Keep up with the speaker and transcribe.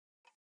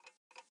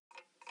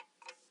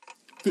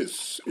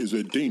This is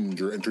a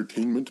Danger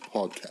Entertainment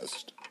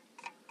podcast.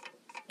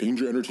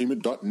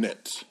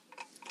 DangerEntertainment.net.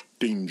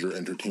 Danger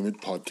Entertainment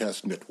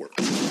Podcast Network.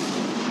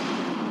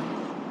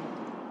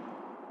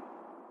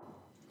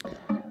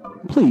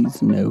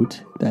 Please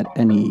note that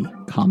any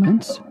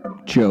comments,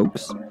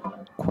 jokes,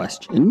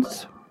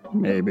 questions,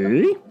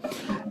 maybe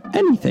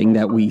anything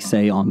that we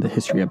say on the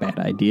History of Bad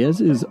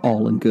Ideas is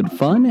all in good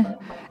fun.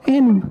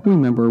 And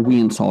remember, we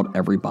insult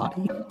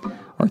everybody.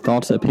 Our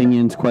thoughts,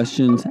 opinions,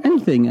 questions,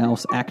 anything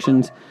else,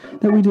 actions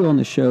that we do on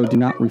the show do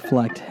not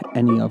reflect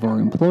any of our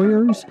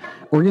employers,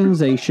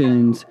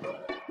 organizations,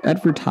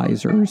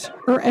 advertisers,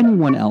 or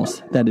anyone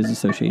else that is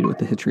associated with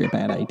the History of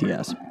Bad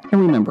Ideas. And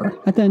remember,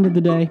 at the end of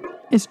the day,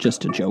 it's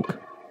just a joke.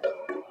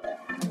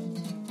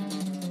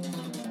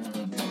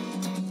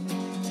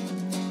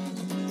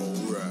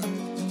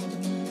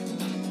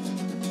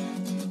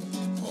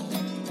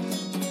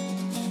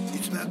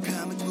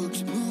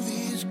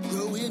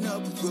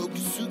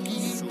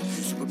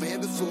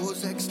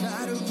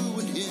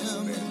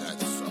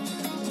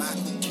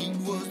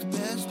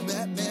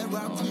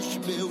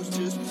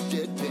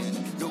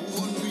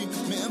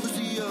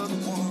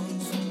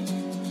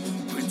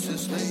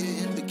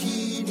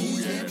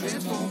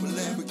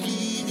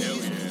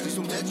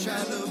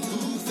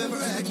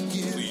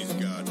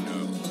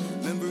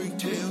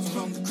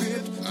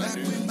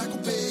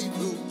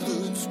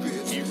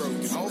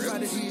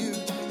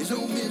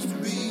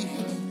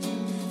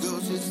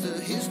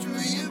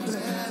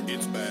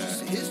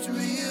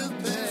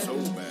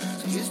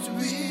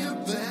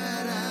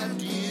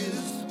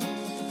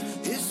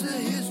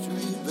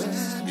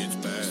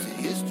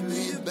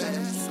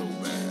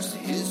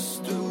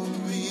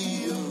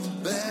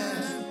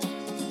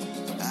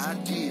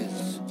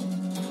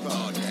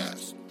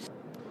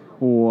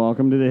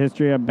 Welcome to the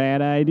History of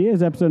Bad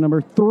Ideas, episode number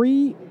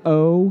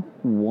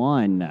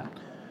 301.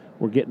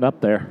 We're getting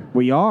up there.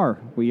 We are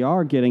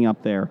getting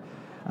up there.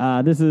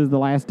 This is the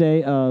last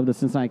day of the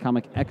Cincinnati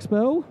Comic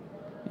Expo.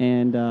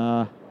 And,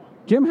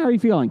 Jim, how are you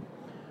feeling?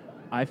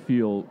 I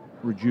feel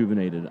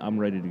rejuvenated. I'm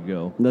ready to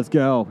go. Let's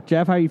go.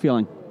 Jeff, how are you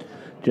feeling?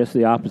 Just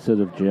the opposite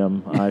of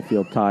Jim. I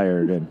feel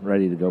tired and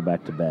ready to go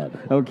back to bed.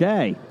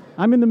 Okay.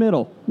 I'm in the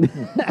middle.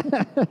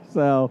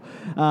 So,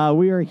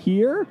 we are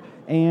here.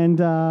 And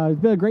it's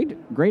been a great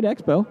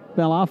expo.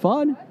 Been a lot of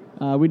fun.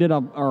 We did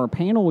our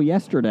panel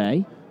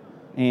yesterday,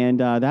 and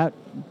that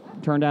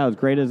turned out as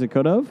great as it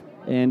could have.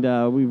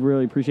 And we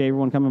really appreciate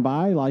everyone coming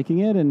by, liking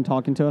it, and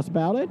talking to us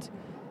about it.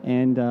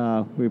 And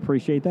we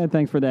appreciate that.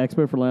 Thanks for the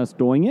expo for letting us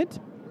doing it.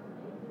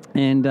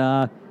 And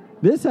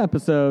this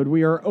episode,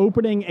 we are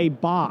opening a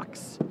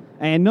box.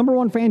 And number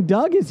one fan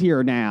Doug is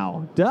here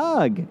now.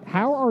 Doug,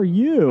 how are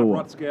you? I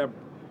brought Scab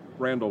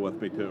Randall with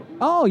me, too.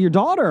 Oh, your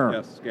daughter.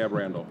 Yes, Scab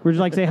Randall. Would you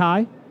like to say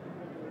hi?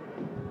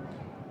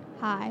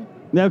 Hi.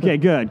 Okay,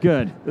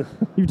 good.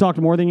 You've talked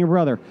more than your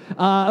brother.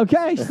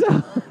 Okay,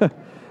 so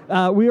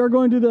we are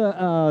going to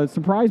the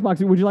surprise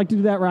box. Would you like to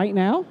do that right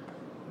now?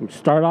 We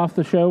start off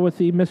the show with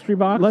the mystery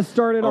box? Let's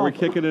start it off. Are we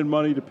kicking in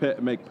money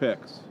to make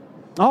picks?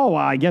 Oh,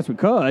 I guess we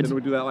could. Didn't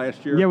we do that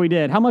last year? Yeah, we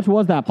did. How much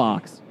was that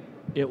box?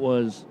 It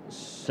was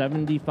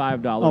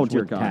 $75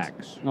 with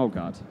tax. Oh,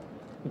 God.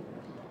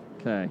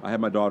 Okay. I have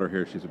my daughter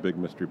here. She's a big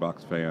mystery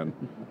box fan,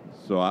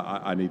 so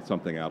I need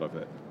something out of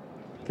it.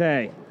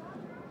 Okay.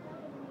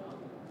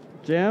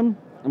 Jim,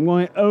 I'm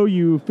going to owe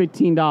you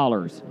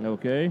 $15.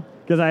 Okay.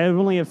 Because I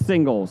only have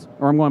singles,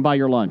 or I'm going to buy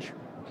your lunch.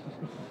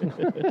 I'm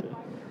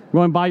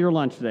going to buy your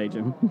lunch today,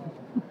 Jim.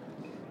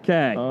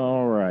 Okay.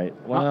 All right.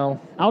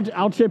 Well,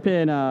 I'll chip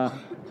in a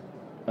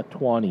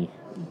 20.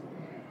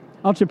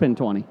 I'll chip in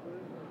 20.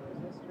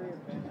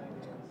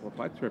 Well, if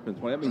I trip in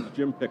 20, that means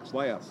Jim picks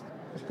last.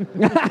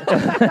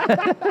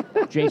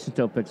 Jason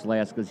still picks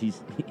last because he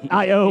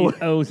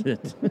owes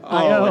it.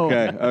 Oh,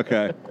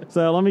 okay.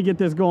 So let me get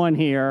this going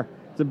here.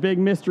 It's a big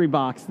mystery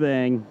box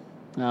thing.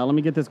 Let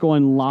me get this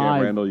going live.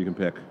 Scab Randall, you can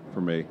pick for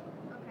me.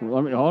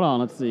 Hold on.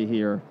 Let's see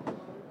here.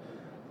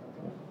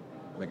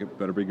 Make it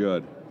better be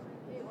good.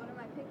 What am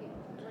I picking?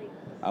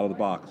 Out of the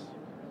box.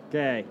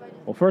 Okay.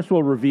 Well, first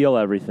we'll reveal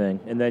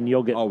everything, and then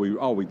you'll get... Oh, we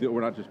do.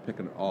 We're not just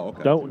picking... Oh,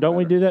 okay. Don't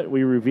we do that?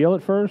 We reveal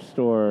it first,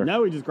 or...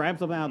 No, we just grab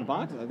something out of the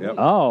box. Yep.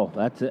 Oh,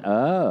 that's it.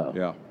 Oh.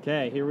 Yeah.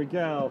 Okay, here we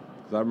go.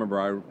 Because I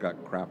remember I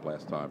got crap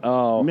last time.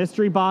 Oh.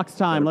 Mystery box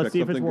time. Better Let's pick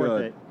see if it's something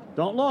worth good. it.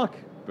 Don't look.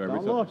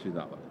 Don't look. She's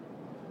not looking.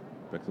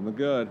 Pick something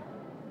good.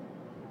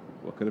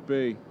 What could it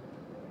be?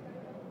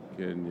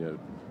 Can you...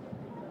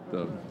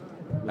 The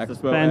expo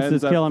suspense ends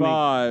is at killing me.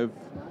 5.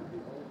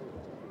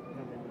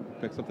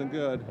 Pick something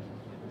good.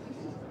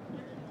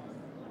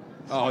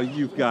 Oh,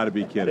 you've got to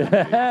be kidding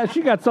me.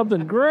 She got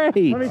something great.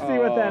 Let me see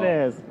what that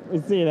is.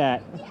 Let's see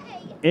that.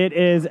 It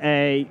is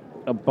a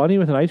bunny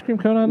with an ice cream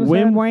cone on his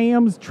Wim head?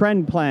 Wham's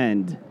Trend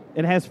Blend.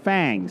 It has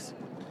fangs.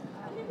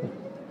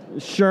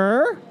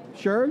 Sure.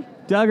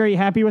 Doug, are you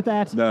happy with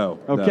that? No.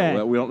 Okay.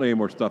 No, we don't need any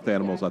more stuffed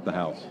animals at the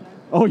house.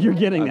 Oh, you're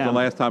getting That's them. the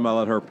last time I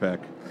let her pick.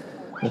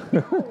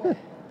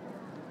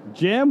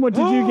 Jim, what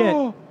did you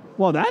get?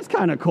 Well, that's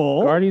kind of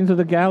cool. Guardians of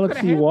the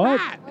Galaxy what?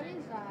 What is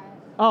that?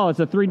 Oh, it's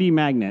a 3D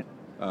magnet.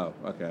 Oh,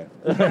 okay.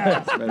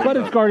 But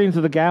it's Guardians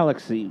of the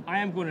Galaxy. I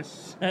am going to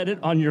set it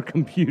on your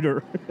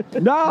computer.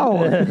 No!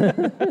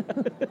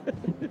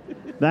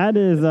 That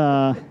is,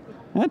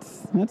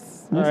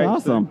 that's All right,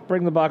 awesome. so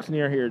bring the box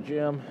near here,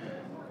 Jim.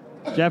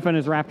 Jeff and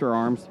his raptor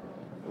arms.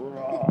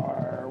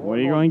 What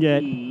are you going to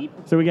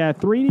get? So we got a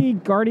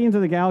 3D Guardians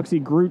of the Galaxy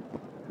Groot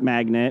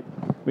magnet.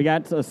 We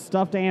got a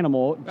stuffed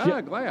animal.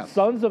 Glass.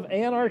 Sons of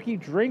Anarchy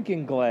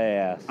drinking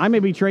glass. I may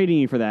be trading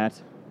you for that.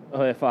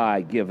 If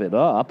I give it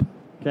up.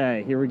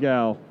 Okay, here we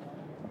go.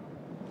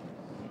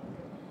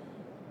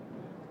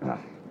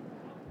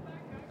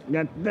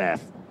 Got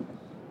this.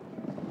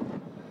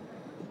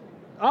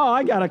 Oh,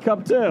 I got a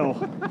cup too.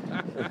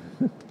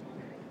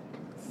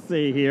 Let's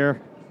see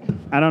here.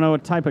 I don't know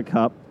what type of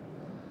cup.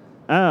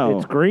 Oh.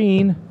 It's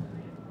green.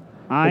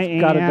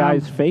 It's got a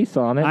guy's face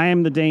on it. I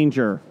am the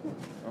danger.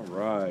 All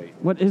right.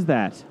 What is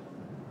that?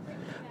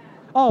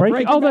 Oh,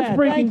 That's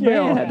Breaking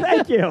Bad.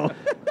 Thank you.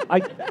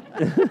 That's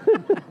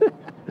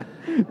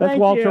Thank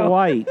Walter you.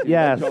 White.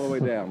 Yes. All the way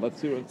down. Let's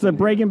see what's It's a in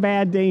Breaking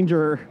Bad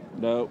danger. here.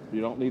 No, you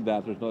don't need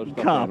that. There's no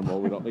stuffed Cup.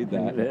 animal. We don't need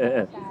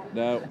that.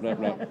 No.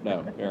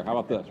 Here, how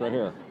about this? Right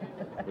here.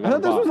 We I got thought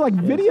a this was box. like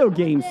video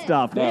game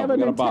stuff. They No, have a we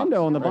got a box.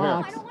 Nintendo on the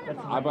Right box. here.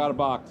 I bought a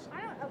box.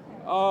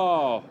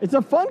 Oh, It's a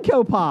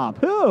Funko Pop.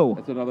 Who?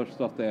 it's another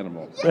stuffed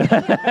animal.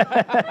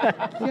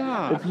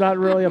 Yeah. It's not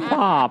really a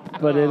pop,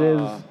 but it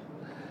is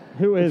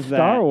Who is that?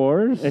 Star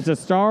Wars. It's a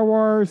Star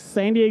Wars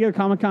San Diego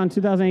Comic-Con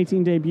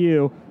 2018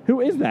 debut.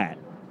 Who is that?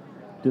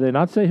 Do they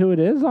not say who it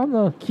is on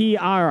the...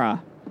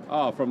 Kiara.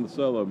 Oh, from the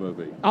Solo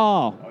movie.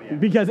 Oh,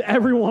 because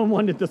everyone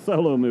wanted the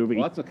Solo movie.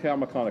 Well, that's a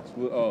Comic-Con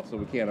exclusive. Oh, so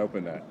we can't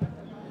open that.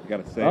 You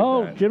got to save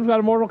Oh, that. Jim's got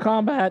a Mortal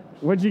Kombat.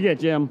 What'd you get,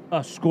 Jim?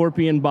 A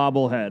scorpion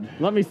bobblehead.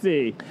 Let me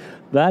see.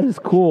 That is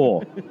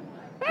cool.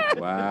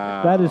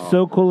 Wow. That is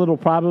so cool. It'll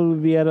probably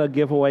be at a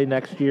giveaway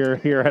next year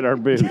here at our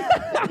booth.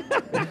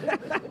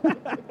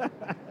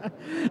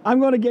 I'm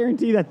going to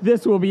guarantee that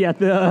this will be at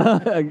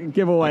the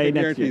giveaway I can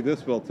next guarantee year.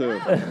 this will, too.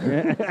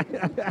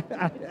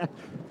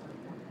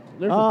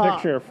 There's a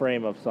picture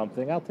frame of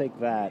something. I'll take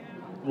that.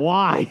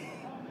 Why?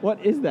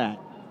 What is that?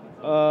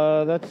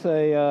 That's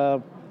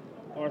a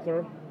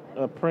Arthur.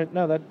 A print.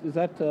 No, is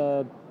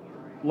that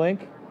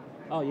Link?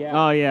 Oh yeah.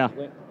 Oh, yeah.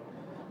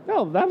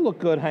 No, that'd look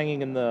good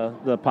hanging in the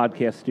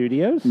podcast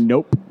studios.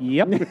 Nope.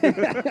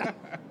 Yep.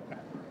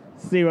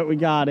 See what we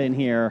got in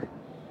here.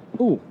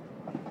 Ooh.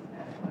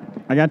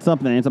 I got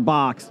something. It's a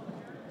box.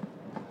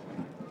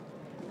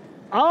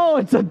 Oh,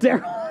 it's a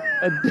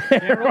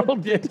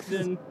Daryl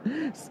Dixon.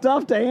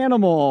 stuffed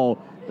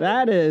animal.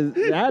 That is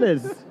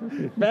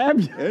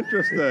fabulous.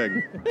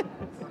 Interesting.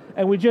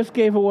 And we just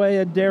gave away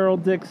a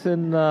Daryl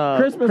Dixon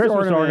Christmas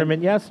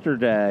ornament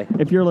yesterday.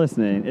 If you're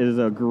listening, it is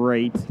a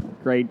great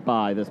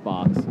buy, this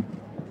box.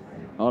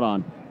 Hold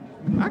on.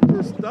 Actually,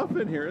 the stuff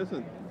in here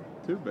isn't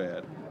too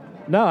bad.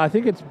 No, I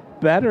think it's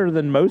better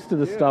than most of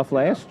the Yeah, stuff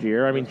last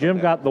year. I mean, Jim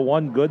got the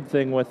one good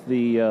thing with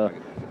the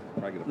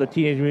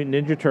Teenage Mutant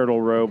Ninja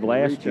Turtle robe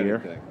last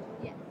year.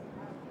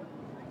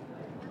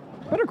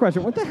 Better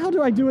question. What the hell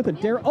do I do with a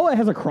Daryl? Oh, it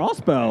has a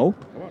crossbow.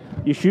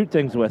 You shoot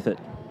things with it.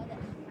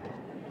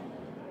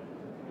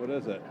 What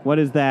is it? What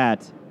is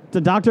that? It's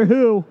a Doctor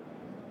Who.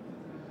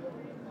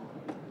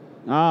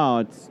 Oh,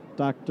 it's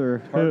Doctor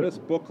Who. TARDIS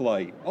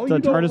Booklight. Oh, It's a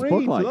you don't TARDIS read,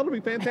 Booklight. so that'll be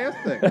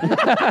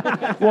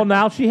fantastic. Well,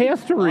 now she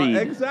has to read.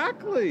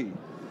 Exactly.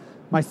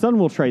 My son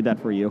will trade that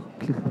for you.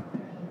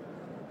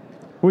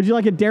 Would you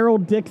like a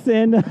Daryl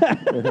Dixon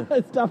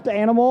stuffed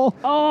animal?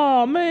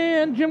 Oh,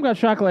 man. Jim got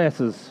shot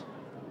glasses.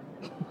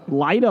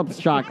 Light up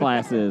shot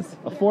glasses.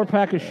 A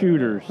 4-pack of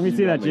shooters. Let me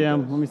see that, got me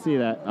Jim. this. Let me see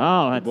that.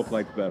 Oh,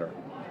 Booklight's better.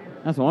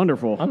 that's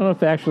wonderful. I don't know if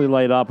they actually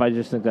light up. I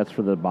just think that's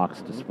for the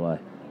box display.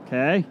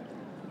 Okay.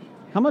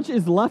 How much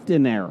is left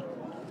in there?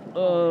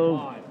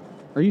 Oh,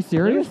 Are you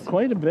serious? there's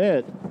quite a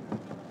bit.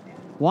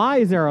 Why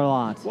is there a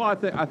lot? Well,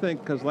 I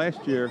think because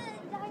last year.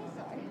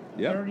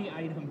 Yep. 30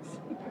 items.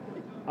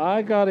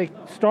 I got a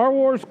Star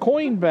Wars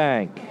coin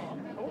bank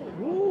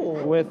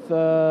with,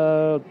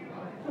 I'm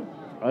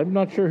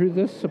not sure who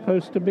this is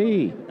supposed to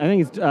be. I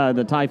think it's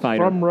the TIE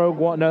Fighter. From Rogue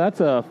One. No,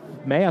 that's a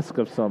mask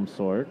of some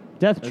sort.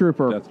 Death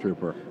Trooper. Death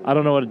Trooper. I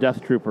don't know what a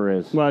Death Trooper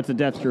is. Well, it's a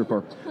Death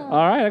Trooper. All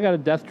right, I got a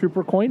Death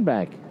Trooper coin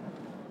bank.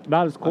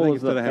 Not as I cool think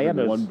as the instead of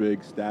having Thanos. one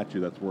big statue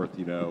that's worth,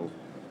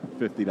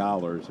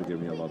 $50, they give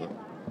me a lot of.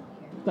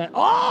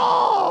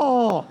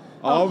 Oh!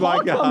 Oh,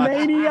 my God.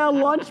 Hulkamania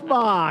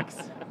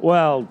lunchbox.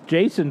 Well,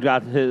 Jason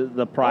got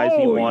the prize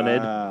he Oh,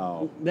 wanted.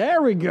 Wow.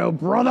 There we go, Let me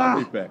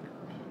brother. pick.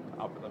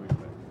 Let me pick.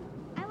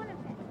 I want to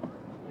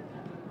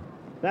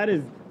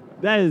pick.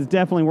 That is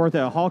definitely worth it.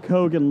 A Hulk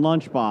Hogan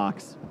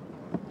lunchbox.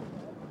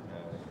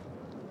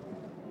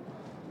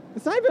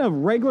 It's not even a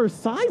regular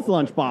size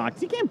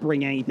lunchbox. You can't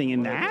bring anything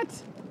in that.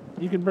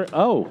 You can bring.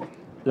 Oh,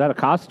 is that a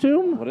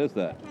costume? What is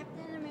that?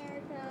 Captain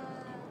America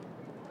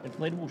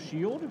Inflatable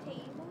shield? table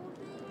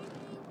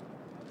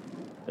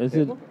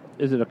thing.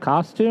 Is it a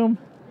costume?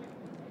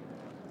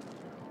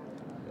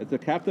 It's a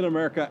Captain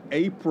America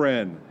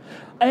apron.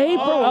 Apron.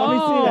 Oh, let me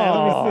see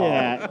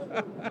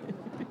that.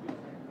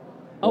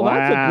 Oh,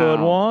 that's a good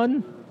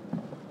one.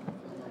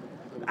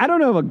 I don't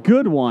know of a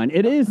good one.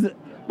 It is.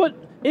 But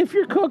if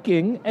you're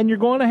cooking and you're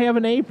going to have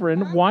an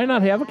apron, why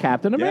not have a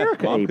Captain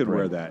America Yes, Bob apron? could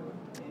wear that.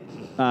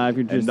 If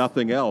you're And just,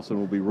 nothing else, and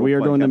we'll be we are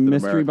role-playing doing the Captain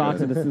mystery America.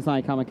 box of the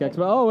Cincinnati Comic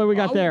Expo. Oh, what we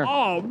got there?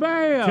 Oh,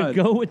 man! To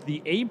go with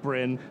the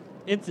apron,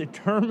 it's a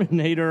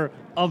Terminator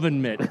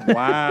oven mitt.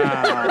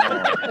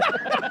 Wow.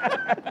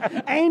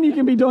 And you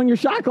can be doing your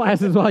shot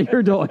glasses while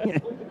you're doing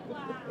it.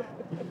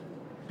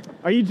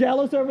 Are you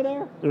jealous over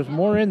there? There's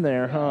more in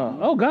there, huh?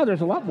 Oh, God,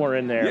 there's a lot more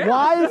in there. Yeah.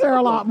 Why is there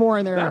a lot more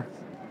in there?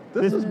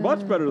 This is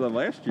much better than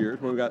last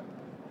year's when we got,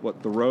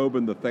 the robe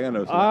and the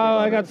Thanos. Oh,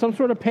 I got some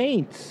sort of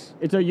paints.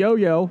 It's a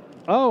yo-yo.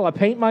 Oh, I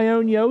paint my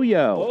own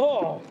yo-yo.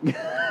 Oh,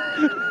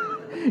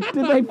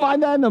 Did they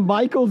find that in the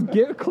Michaels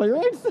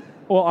clearance?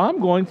 Well, I'm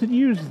going to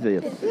use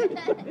this.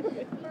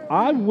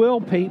 I will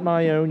paint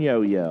my own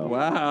yo-yo.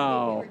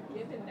 Wow.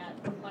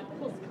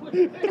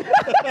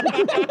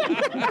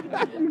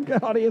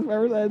 Audience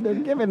members, they're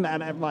giving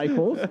that at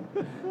Michaels.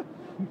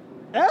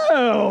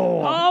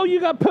 Oh! Oh, you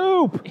got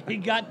poop. he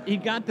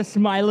got the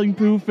smiling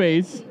poo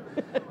face.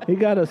 He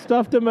got a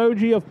stuffed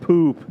emoji of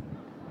poop.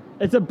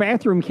 It's a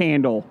bathroom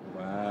candle.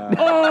 Wow.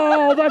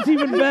 Oh, that's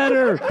even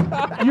better.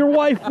 Your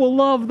wife will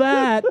love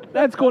that.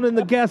 That's going in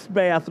the guest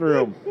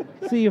bathroom.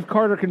 See if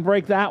Carter can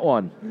break that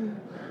one.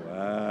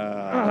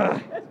 Wow.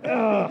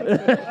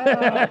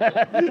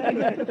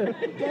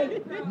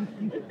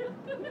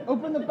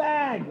 Open the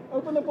bag.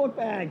 Open the book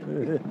bag.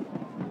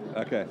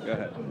 Okay, go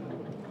ahead.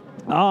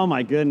 Oh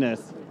my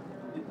goodness.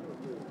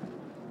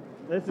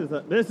 This is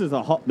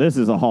a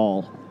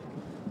haul.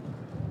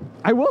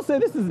 I will say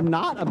this is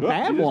not a Oop,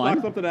 bad you just one.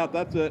 knocked something out.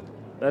 That's it.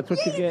 That's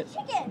what you get.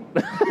 Chicken.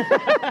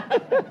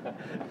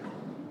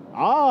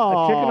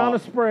 Oh, A chicken on a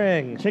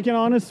spring. chicken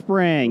on a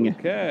spring.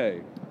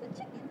 Okay.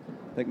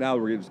 I think now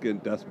we're just getting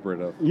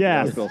desperate.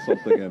 Yes. Feel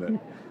something in it.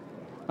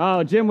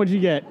 Oh, Jim, what'd you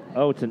get?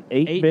 Oh, it's an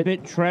 8-bit.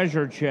 8-bit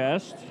treasure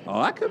chest.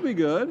 Oh, that could be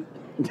good.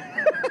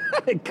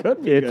 It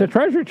could be. It's a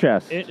treasure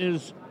chest. It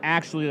is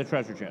actually the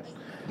treasure chest.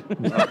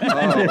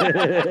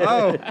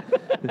 Oh,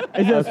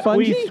 Is it a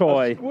spongy? Squeeze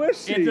toy.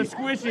 squishy. It's a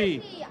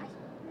squishy.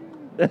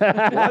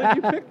 Why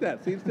did you pick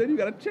that? See, instead you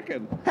got a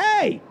chicken.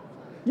 Hey,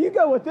 you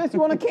go with this. You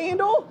want a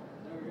candle?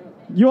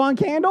 You want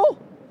a candle?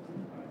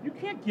 You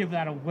can't give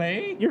that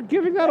away. You're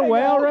giving that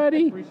away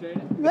already? Appreciate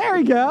it. There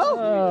you go.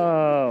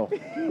 Oh.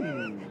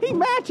 He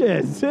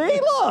matches. See,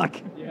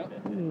 look.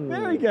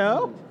 There you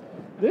go.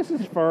 This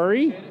is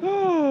furry.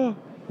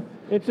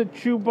 It's a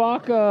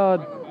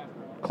Chewbacca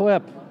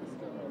clip.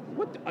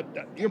 What?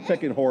 You're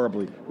picking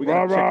horribly. We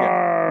got a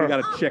chicken. We got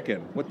a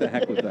chicken. What the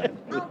heck was that?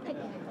 I'll pick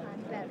this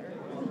one better.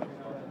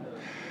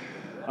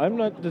 I'm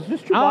not. Does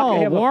this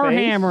Chewbacca have a face?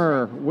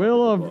 Warhammer,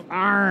 Will of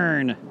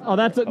Iron. Oh,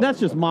 that's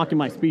just mocking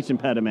my speech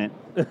impediment.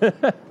 Is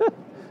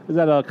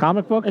that a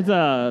comic book? It's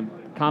a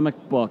comic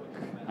book,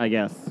 I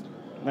guess.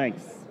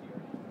 Thanks.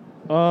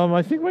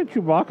 I think my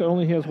Chewbacca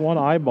only has one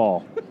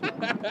eyeball.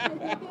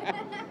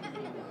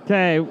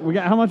 Okay, we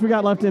got how much we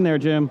got left in there,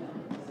 Jim?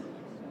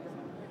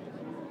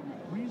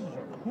 These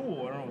are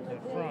cool. I don't know what they're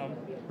from.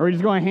 Are we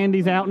just going to hand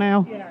these out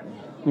now? Yeah.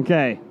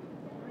 Okay.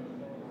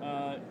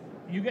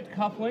 You get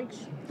cufflinks.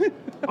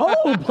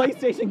 Oh,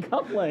 PlayStation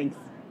cufflinks.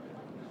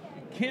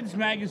 Kids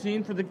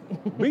magazine for the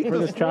For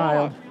this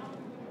child.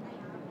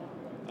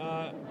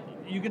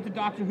 You get the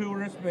Doctor Who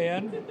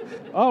wristband.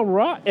 All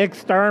right.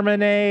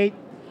 Exterminate.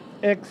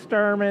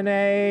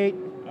 Exterminate.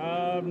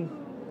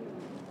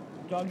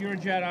 Doug, you're a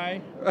Jedi.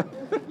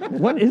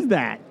 What is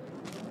that?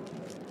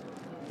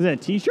 Is that a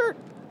T-shirt?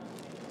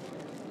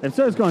 If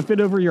so, it's going to fit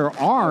over your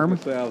arm.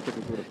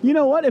 You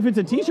know what? If it's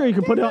a T-shirt, you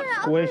can put it on.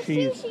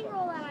 Squishies. Sushi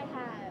roll that I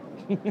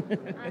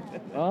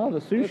have. Oh,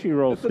 the sushi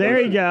roll. There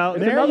you go.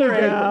 It's There another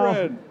you go.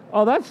 Apron.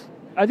 Oh, that's.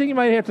 I think you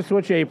might have to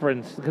switch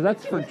aprons because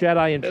that's for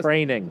Jedi in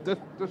training. This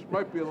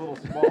might be a little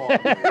small.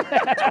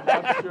 I'm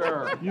not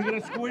sure. You get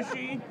a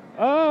squishy.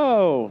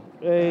 Oh,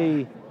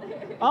 a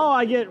Oh,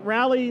 I get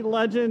Rally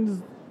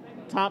Legends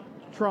Top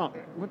Trump.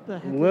 What the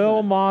heck? Lil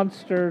is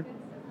Monster.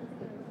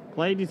 that?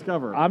 Play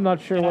Discover. I'm not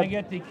sure Can what. I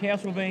get the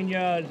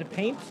Castlevania? Is it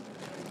paint?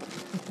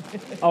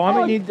 Oh, I'm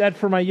gonna need that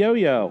for my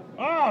yo-yo.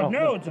 Oh,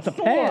 no, it's a a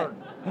pet. sword.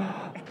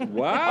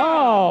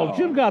 Wow. Oh,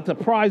 Jim got the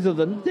prize of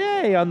the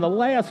day on the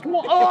last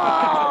one.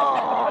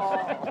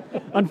 Oh!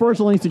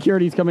 Unfortunately,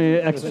 security's coming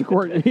out of the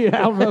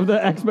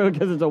expo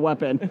because it's a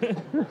weapon.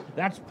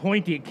 That's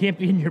pointy. It can't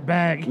be in your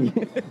bag.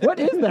 What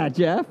is that,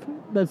 Jeff?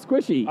 That's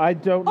squishy. I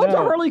don't Oh, it's a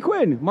know. Harley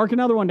Quinn. Mark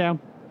another one down.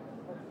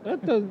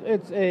 That does,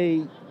 it's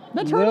a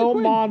That's Harley Lil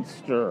Quinn.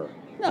 Monster.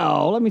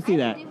 No, let me see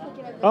that.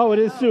 Oh, it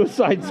is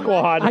Suicide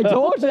Squad. I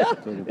told you.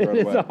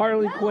 It is a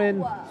Harley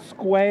Quinn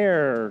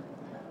square.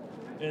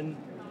 And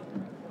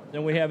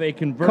then we have a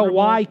convertible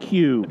Kawaii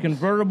cube.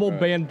 convertible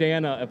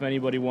bandana if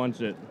anybody wants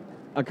it.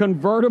 A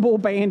convertible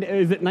band.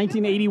 Is it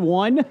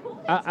 1981? It's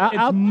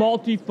I'll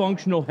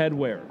multifunctional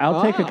headwear.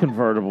 take a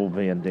convertible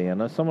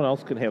bandana. Someone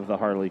else could have the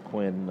Harley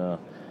Quinn.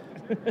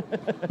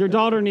 Your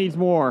daughter needs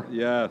more.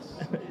 Yes.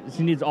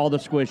 She needs all the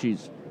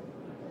squishies.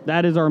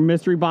 That is our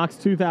Mystery Box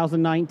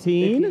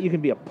 2019. You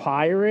can be a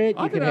pirate.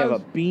 I You can think have that a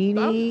was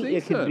beanie. It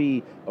decent. can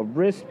be a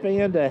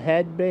wristband, a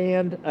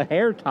headband, a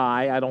hair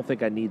tie. I don't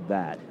think I need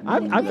that.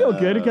 I feel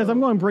good because I'm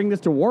going to bring this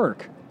to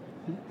work.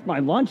 It's my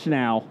lunch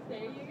now.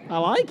 I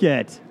like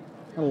it.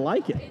 I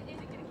like it. Is it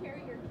going to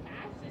carry your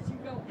cash as you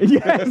go?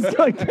 Yeah, it's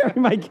going to carry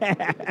my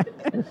cat.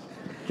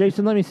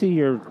 Jason, let me see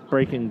your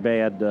Breaking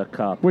Bad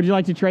cup. Would you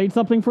like to trade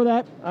something for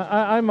that?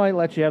 I might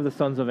let you have the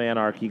Sons of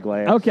Anarchy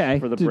glass. Okay.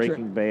 For the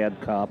Breaking Bad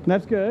cup.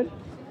 That's good.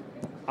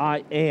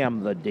 I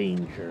am the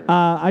danger.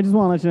 I just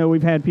want to let you know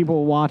we've had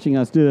people watching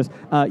us do this.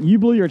 You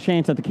blew your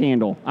chance at the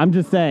candle. I'm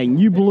just saying,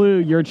 you blew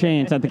your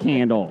chance at the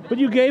candle. But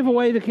you gave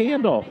away the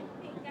candle.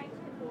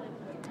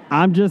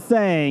 I'm just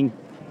saying.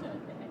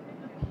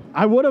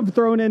 I would have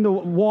thrown in the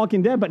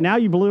Walking Dead, but now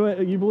you blew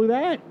it. You blew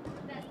that.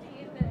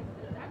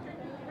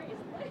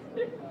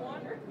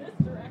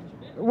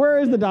 Where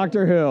is the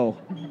Doctor Who?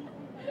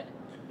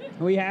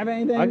 Do we have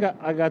anything?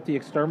 I got the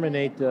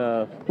Exterminate.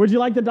 Would you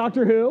like the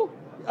Doctor Who?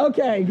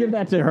 Okay, give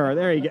that to her.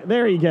 There you go.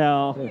 There you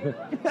go.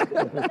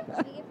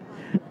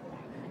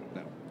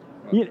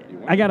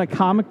 I got a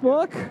comic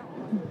book.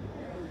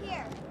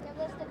 Here, give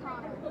this to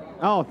Connor.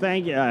 Oh,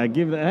 thank you.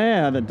 Give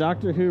the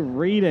Doctor Who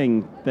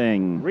reading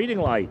thing. Reading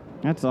light.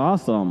 That's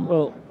awesome.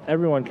 Well,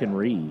 everyone can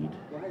read.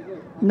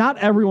 Not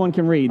everyone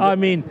can read. I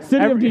mean,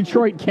 City of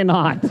Detroit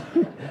cannot.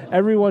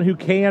 Everyone who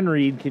can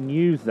read can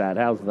use that.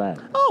 How's that?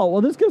 Oh,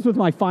 well, this goes with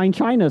my fine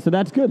china, so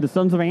that's good. The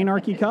Sons of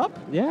Anarchy cup.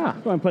 Yeah.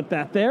 Go and put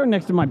that there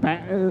next to my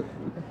back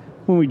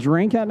when we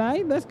drink at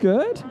night. That's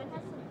good.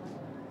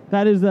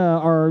 That is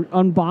our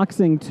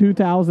unboxing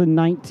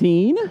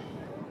 2019.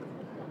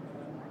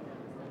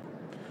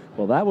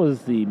 Well, that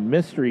was the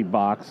mystery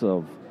box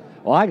of.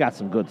 Well, I got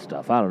some good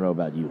stuff. I don't know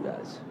about you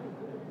guys.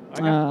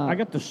 I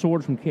got the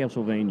sword from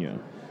Castlevania.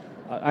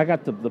 I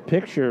got the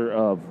picture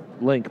of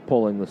Link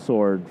pulling the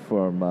sword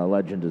from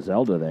Legend of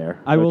Zelda there,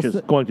 which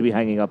is going to be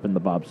hanging up in the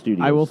Bob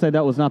Studios. I will say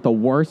that was not the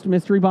worst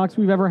mystery box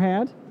we've ever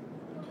had.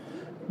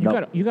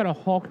 You got a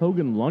Hulk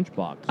Hogan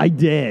lunchbox. I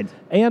did.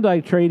 And I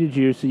traded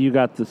you, so you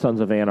got the Sons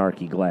of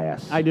Anarchy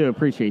glass. I do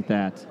appreciate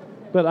that.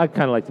 But I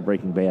kind of like the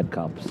Breaking Bad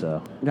cup,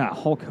 so. Yeah,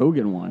 Hulk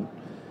Hogan one.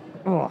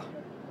 Oh.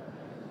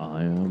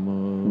 I am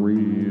a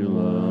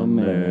real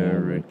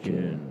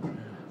American,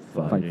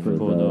 fighting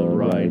for the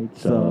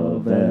rights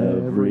of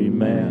every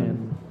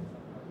man.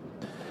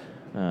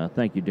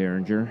 Thank you,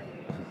 Derringer.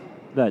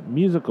 That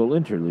musical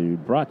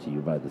interlude brought to you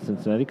by the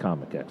Cincinnati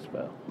Comic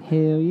Expo.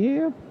 Hell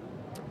yeah.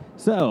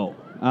 So,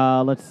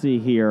 let's see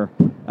here.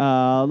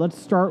 Let's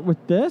start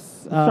with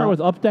this. Start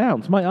with up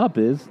downs. My up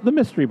is the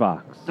mystery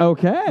box.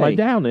 Okay. My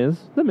down is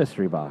the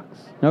mystery box.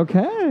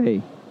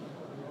 Okay.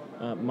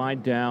 My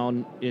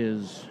down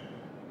is,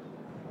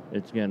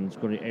 it's going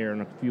to air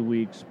in a few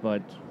weeks,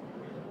 but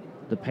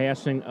the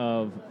passing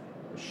of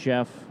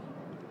Chef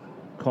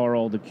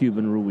Carl the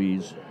Cuban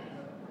Ruiz,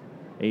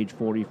 age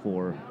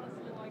 44,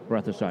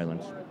 breath of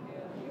silence.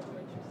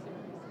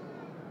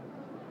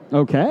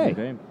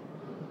 Okay.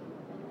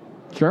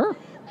 Sure.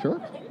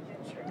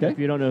 Okay. If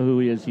you don't know who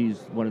he is, he's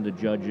one of the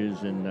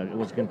judges and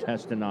was a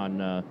contestant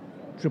on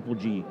Triple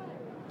G.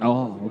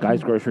 Oh, okay.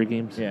 Guys Grocery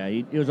Games. Yeah,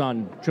 he was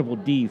on Triple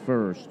D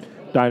first.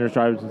 Diners,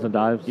 Drive-Ins, and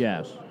Dives.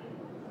 Yes.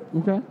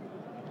 Okay.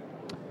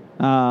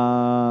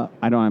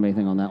 I don't have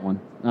anything on that one.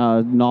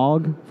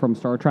 Nog from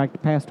Star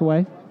Trek passed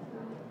away.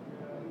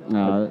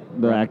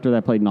 The actor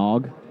that played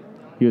Nog.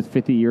 He was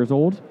 50 years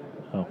old.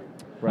 Oh.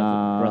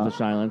 Breath of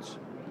silence.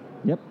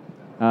 Yep.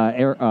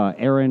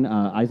 Aaron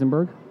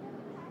Eisenberg.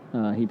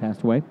 He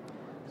passed away.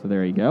 So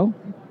there you go.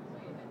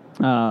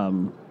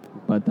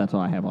 But that's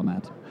all I have on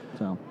that.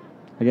 So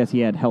I guess he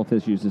had health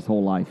issues his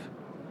whole life.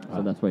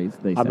 So that's what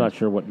they said. I'm not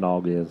sure what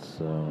Nog is.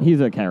 So. He's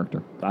a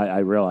character. I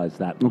realize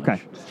that much.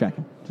 Okay.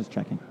 Just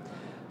checking.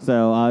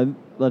 So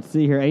let's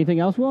see here. Anything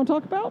else we want to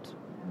talk about?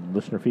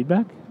 Listener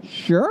feedback?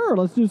 Sure.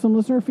 Let's do some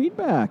listener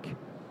feedback.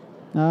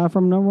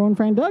 From number one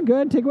fan Doug. Go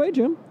ahead. Take away,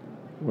 Jim.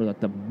 We're at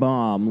the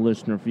bomb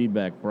listener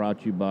feedback brought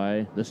to you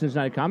by the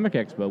Cincinnati Comic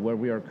Expo, where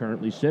we are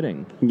currently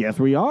sitting. Yes,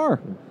 we are.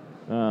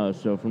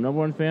 So from number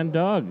one fan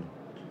Doug,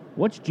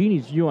 what's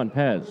Jeannie's view on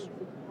Pez?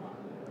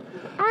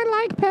 I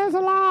like Pez a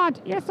lot.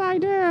 Yes, I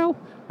do.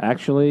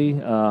 Actually,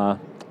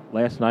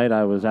 last night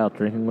I was out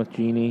drinking with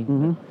Jeannie.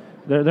 Mm-hmm.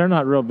 They're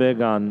not real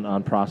big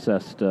on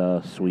processed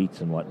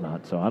sweets and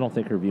whatnot, so I don't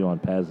think her view on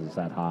Pez is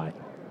that high.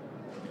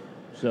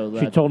 So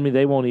She told me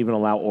they won't even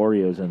allow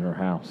Oreos in her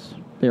house.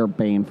 They're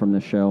banned from the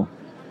show.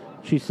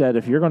 She said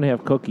if you're going to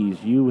have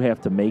cookies, you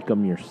have to make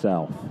them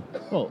yourself.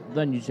 Well,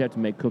 then you just have to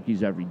make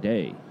cookies every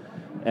day.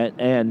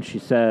 And she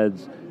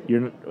says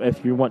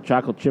if you want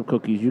chocolate chip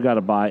cookies, you got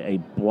to buy a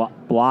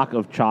block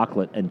of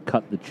chocolate and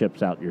cut the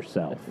chips out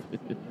yourself.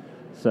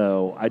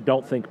 So I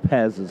don't think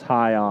Pez is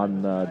high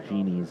on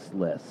Jeannie's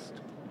list.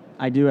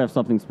 I do have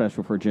something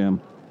special for Jim.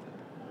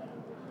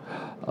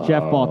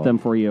 Jeff bought them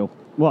for you.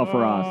 Well,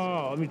 for us.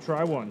 Oh, let me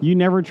try one. You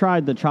never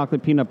tried the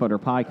chocolate peanut butter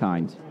pie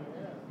kind.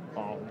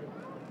 Oh.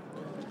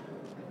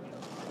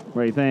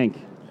 What do you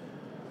think?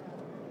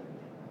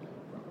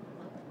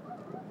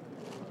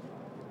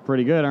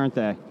 Pretty good, aren't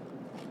they?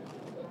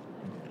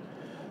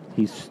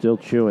 He's still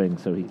chewing,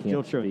 so he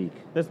can't speak.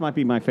 This might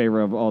be my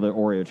favorite of all the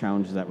Oreo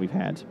challenges that we've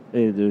had.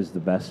 It is the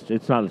best.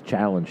 It's not a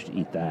challenge to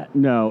eat that.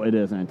 No, it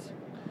isn't.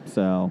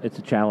 So It's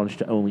a challenge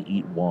to only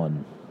eat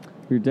one.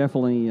 you're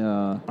definitely...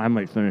 I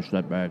might finish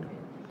that bag.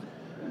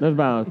 There's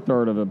about a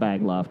third of a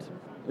bag left.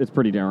 It's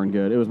pretty darn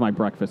good. It was my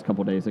breakfast a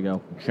couple days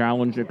ago.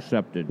 Challenge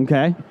accepted.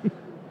 Okay.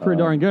 Pretty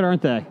darn good,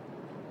 aren't they?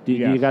 Do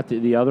Yes. you got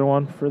the other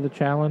one for the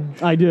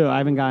challenge? I do. I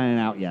haven't gotten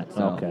it out yet,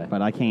 so, Okay.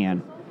 but I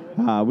can.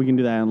 We can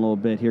do that in a little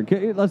bit here.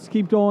 Let's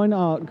keep going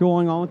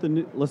on with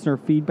the listener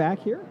feedback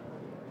here.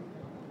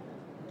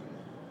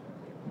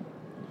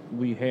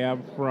 We have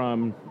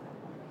from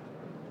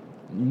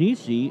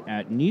Nisi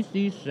at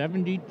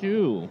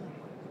Nisi72.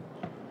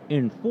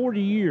 In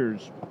 40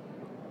 years,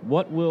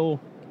 what will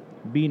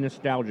be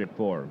nostalgic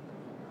for?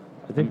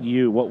 I think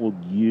what will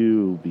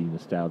you be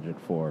nostalgic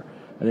for?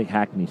 I think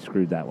Hackney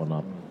screwed that one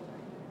up.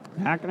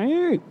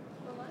 Hackney.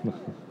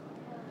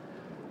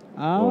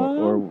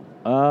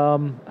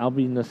 I'll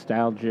be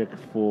nostalgic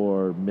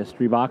for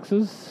mystery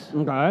boxes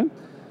Okay.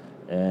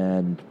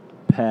 and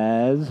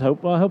Pez.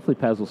 Hopefully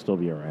Pez will still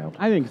be around.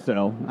 I think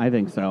so.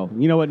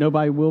 You know what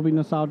nobody will be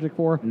nostalgic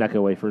for?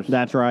 Necco wafers.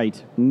 That's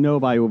right.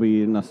 Nobody will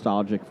be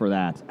nostalgic for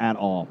that at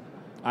all.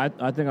 I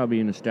think I'll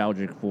be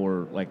nostalgic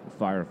for, like,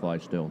 Firefly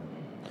still.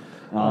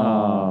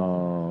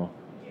 Oh,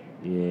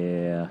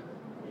 yeah.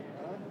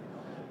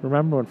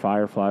 Remember when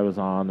Firefly was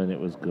on and it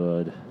was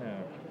good?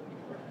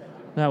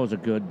 That was a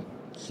good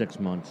 6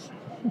 months.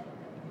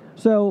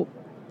 So,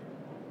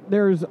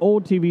 there's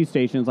old TV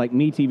stations like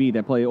MeTV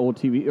that play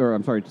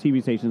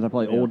TV stations that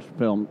play old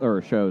film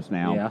or shows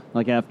now. Yeah.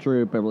 Like F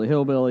Troop, Beverly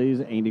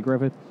Hillbillies, Andy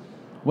Griffith.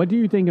 What do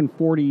you think in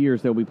 40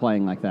 years they'll be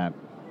playing like that?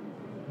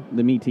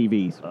 The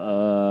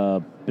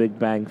MeTVs. Big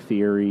Bang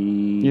Theory.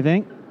 You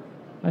think?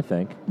 I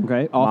think.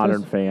 Okay. Office?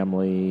 Modern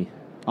Family.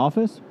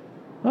 Office?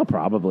 Well,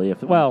 probably.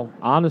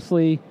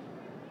 Honestly,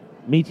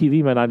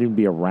 MeTV might not even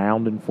be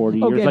around in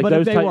 40 Okay, years. Like but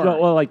those if they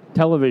were. like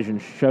television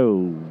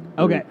show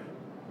Okay.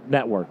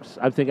 networks.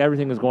 I think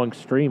everything is going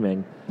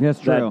streaming. That's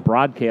true. That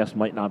broadcast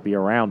might not be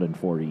around in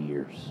 40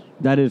 years.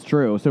 That is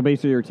true. So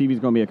basically your TV is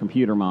going to be a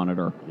computer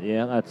monitor.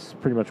 Yeah, that's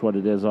pretty much what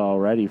it is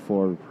already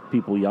for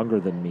people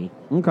younger than me.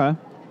 Okay.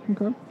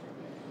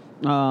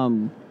 I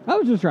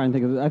was just trying to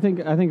think of. I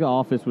think The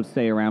Office would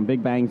stay around.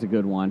 Big Bang's a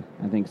good one.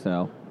 I think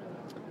so.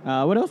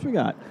 What else we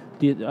got?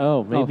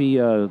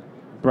 Maybe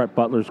Brett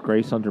Butler's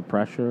Grace Under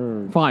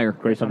Pressure. Or Fire.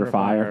 Grace Under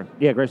Fire.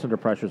 Yeah, Grace Under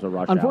Pressure is a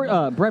Rush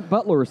album. Brett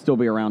Butler will still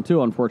be around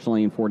too.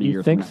 Unfortunately, in 40 You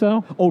years. think from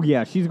now. so? Oh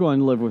yeah, she's going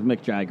to live with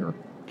Mick Jagger.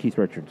 Keith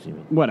Richards, you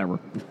mean? Whatever.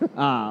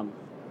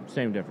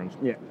 Same difference.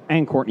 Yeah,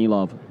 and Courtney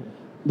Love.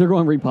 They're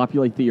going to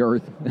repopulate the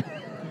earth.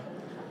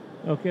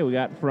 Okay, we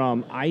got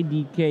from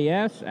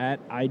IDKS at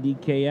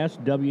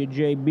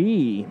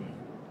IDKSWJB.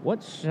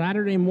 What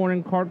Saturday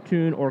morning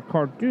cartoon or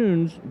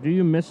cartoons do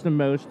you miss the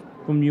most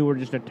from when you were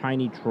just a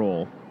tiny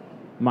troll?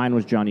 Mine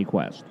was Johnny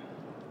Quest.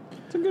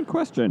 It's a good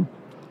question.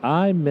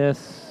 I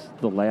miss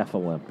the Laugh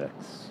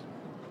Olympics.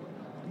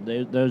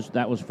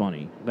 That was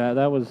funny.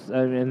 That was,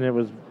 and it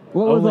was.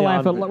 What is the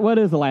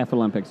Laugh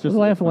Olympics? The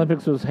Laugh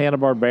Olympics was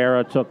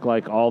Hanna-Barbera took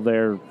like all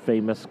their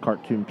famous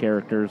cartoon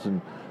characters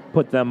and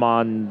put them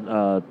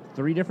on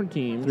 3 different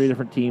teams. 3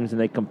 different teams, and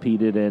they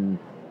competed in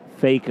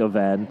fake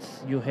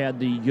events. You had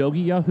the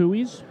Yogi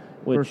Yahooies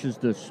versus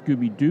the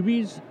Scooby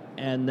Doobies,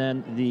 and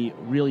then the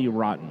Really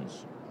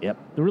Rottens. Yep.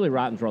 The Really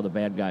Rottens were all the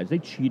bad guys. They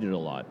cheated a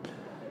lot.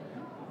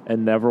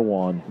 And never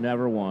won.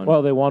 Never won.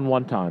 Well, they won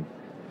one time.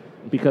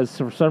 Because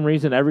for some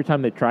reason, every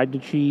time they tried to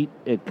cheat,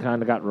 it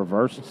kind of got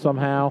reversed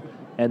somehow,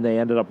 and they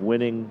ended up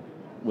winning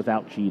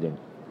without cheating.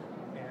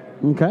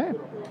 Okay.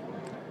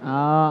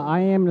 I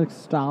am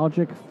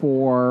nostalgic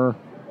for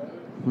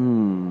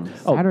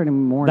Saturday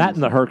morning. That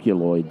and the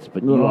Herculoids,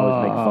 but you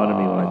always make fun of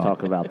me when I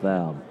talk about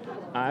them.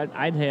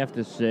 I'd have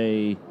to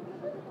say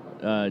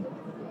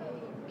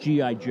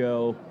G.I.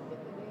 Joe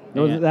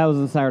That was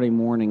a Saturday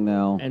morning,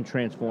 though. and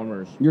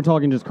Transformers. You're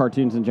talking just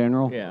cartoons in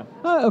general? Yeah.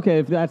 Okay,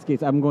 if that's the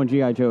case, I'm going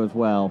G.I. Joe as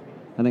well.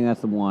 I think that's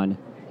the one.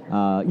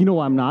 You know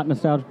what I'm not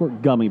nostalgic for?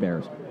 Gummy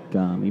bears.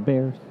 Gummy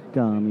bears.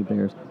 Gummy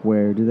bears.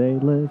 Where do they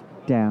live?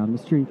 Down the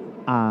street.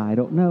 I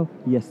don't know.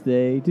 Yes,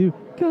 they do.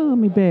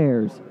 Gummy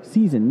bears.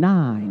 Season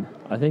 9.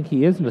 I think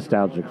he is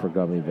nostalgic for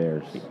Gummy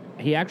Bears.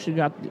 He actually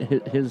got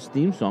his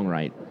theme song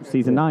right.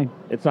 Season 9.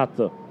 It's not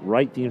the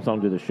right theme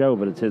song to the show,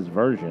 but it's his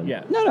version.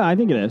 Yeah. No, I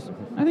think it is.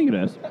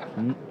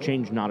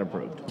 Change not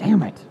approved.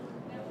 Damn it.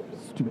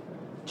 Stupid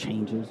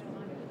changes.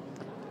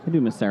 I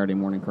do miss Saturday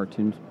morning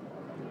cartoons.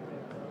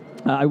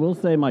 I will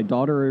say my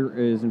daughter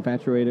is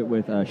infatuated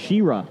with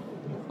She-Ra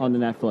on the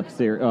Netflix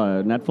series.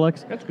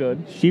 Netflix. That's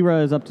good. She-Ra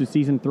is up to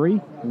season 3.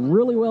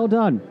 Really well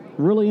done.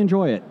 Really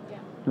enjoy it.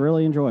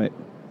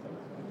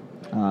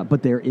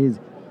 But there is,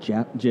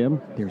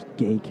 Jim, there's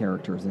gay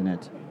characters in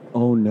it.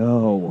 Oh,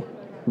 no.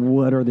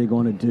 What are they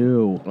going to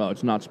do? Well,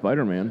 it's not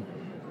Spider-Man.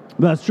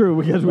 That's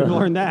true, because we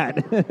learned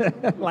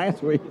that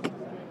last week.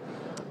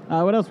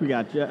 What else we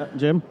got,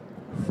 Jim?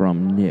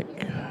 From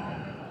Nick.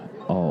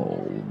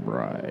 All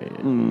right.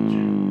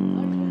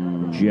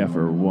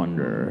 Jeffer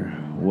Wonder.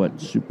 what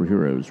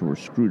superheroes were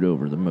screwed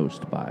over the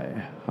most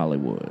by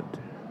Hollywood.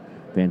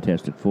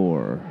 Fantastic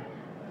Four,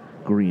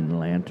 Green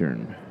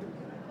Lantern,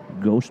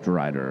 Ghost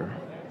Rider,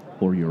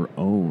 or your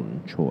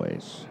own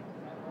choice.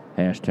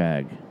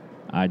 Hashtag,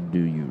 I'd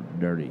do you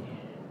dirty.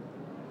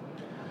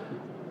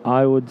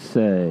 I would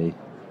say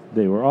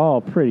they were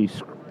all pretty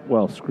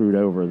well screwed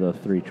over, the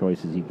three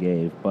choices he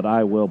gave, but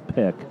I will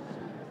pick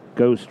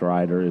Ghost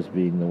Rider as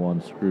being the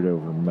one screwed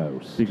over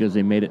most. Because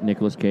they made it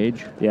Nicolas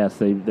Cage? Yes,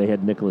 they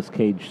had Nicolas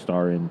Cage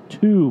star in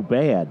 2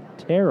 bad,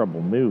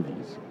 terrible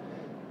movies,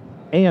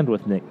 and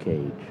with Nick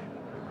Cage.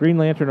 Green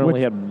Lantern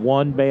only had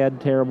 1 bad,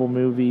 terrible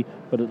movie,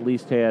 but at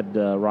least had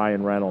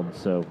Ryan Reynolds,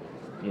 so,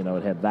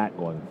 it had that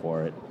going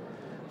for it.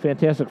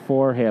 Fantastic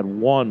Four had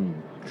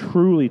 1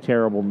 truly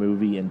terrible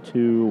movie and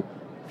 2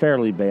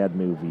 fairly bad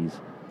movies,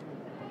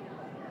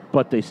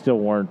 but they still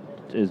weren't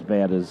as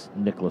bad as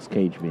Nicolas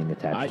Cage being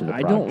attached to the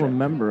project. I don't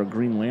remember a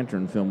Green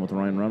Lantern film with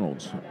Ryan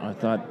Reynolds. I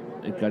thought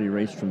it got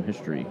erased from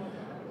history.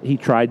 He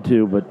tried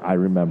to, but I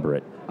remember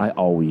it. I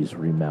always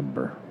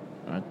remember.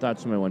 I thought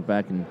somebody went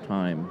back in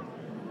time.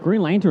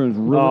 Green Lantern was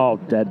really... Oh,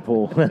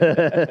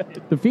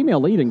 Deadpool. The female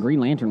lead in Green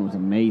Lantern was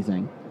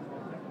amazing.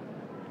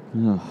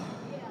 Ugh.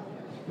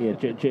 Yeah,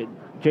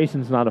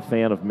 Jason's not a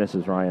fan of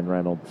Mrs. Ryan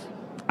Reynolds.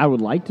 I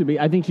would like to be.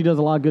 I think she does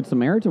a lot of good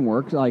Samaritan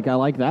work. I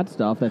like that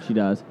stuff that she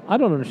does. I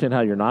don't understand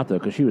how you're not, though,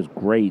 because she was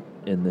great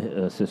in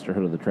the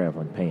Sisterhood of the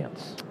Traveling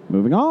Pants.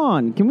 Moving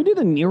on. Can we do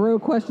the Nero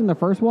question, the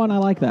first one? I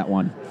like that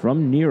one.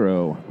 From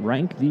Nero,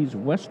 rank these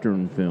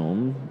Western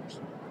films.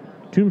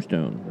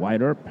 Tombstone,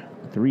 Wyatt Earp,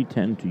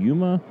 3:10 to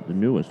Yuma, the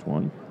newest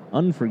one.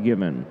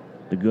 Unforgiven,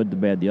 The Good, the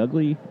Bad, the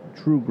Ugly,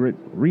 True Grit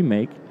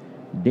remake,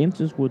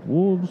 Dances with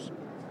Wolves,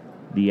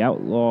 The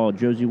Outlaw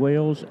Josie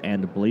Wales,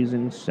 and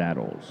Blazing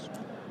Saddles.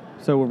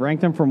 So we'll rank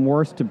them from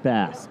worst to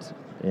best.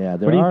 Yeah,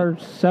 there are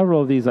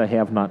several of these I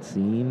have not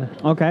seen.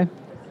 Okay.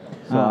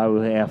 So I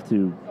would have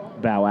to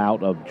bow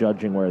out of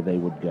judging where they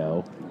would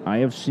go. I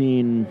have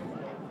seen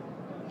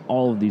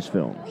all of these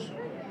films.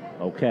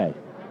 Okay.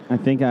 I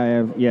think I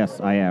have.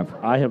 Yes, I have.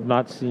 I have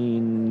not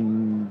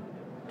seen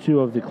 2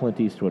 of the Clint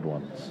Eastwood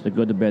ones. The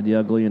Good, the Bad, the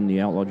Ugly, and The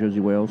Outlaw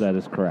Josie Wales? That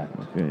is correct.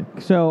 Okay.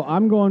 So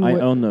I'm going I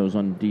with... own those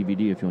on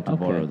DVD if you want to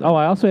borrow them. Oh,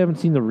 I also haven't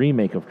seen the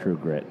remake of True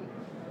Grit,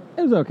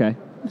 It was okay.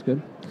 It's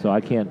good. so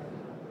I can't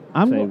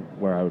say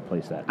where I would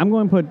place that. I'm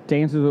going to put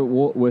Dances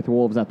with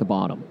Wolves at the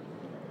bottom.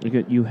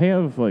 Okay, you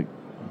have,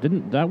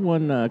 didn't that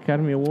one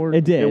Academy Award?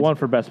 It did. It won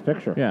for Best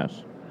Picture.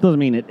 Yes. Doesn't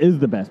mean it is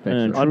the best picture.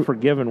 And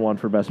Unforgiven won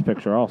for Best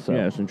Picture also.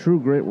 Yes, and True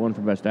Grit won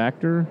for Best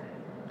Actor.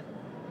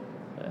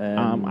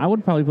 And I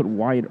would probably put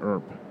Wyatt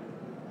Earp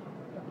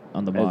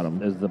on the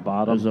bottom. As the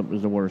bottom.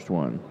 As the worst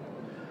one.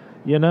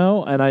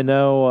 And I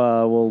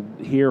know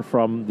we'll hear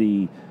from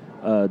the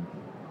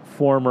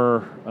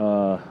former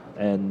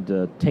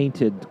and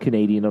tainted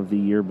Canadian of the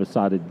Year,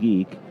 Besotted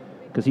Geek,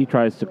 because he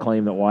tries to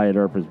claim that Wyatt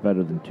Earp is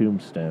better than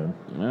Tombstone.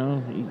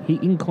 Well, he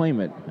can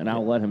claim it, and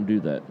I'll let him do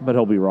that. But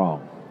he'll be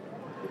wrong.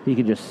 He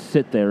can just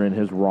sit there in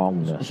his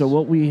wrongness. So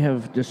what we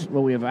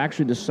have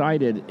actually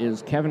decided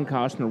is Kevin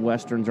Costner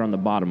westerns are on the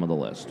bottom of the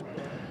list.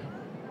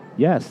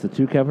 Yes, the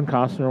 2 Kevin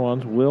Costner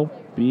ones will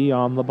be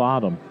on the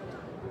bottom.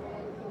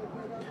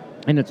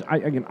 And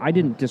I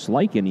didn't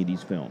dislike any of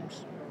these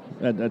films.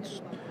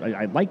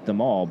 I liked them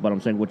all, but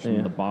I'm saying which is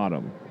on the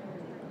bottom.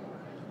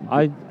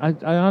 I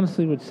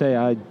honestly would say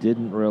I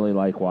didn't really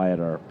like Wyatt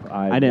Earp.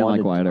 I didn't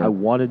like Wyatt Earp. I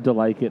wanted to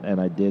like it, and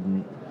I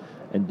didn't.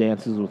 And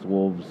Dances with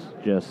Wolves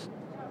just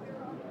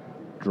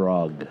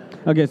drug.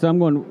 Okay, so I'm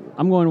going.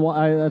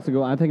 That's a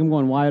go. I think I'm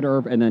going Wyatt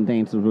Earp and then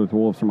Dances with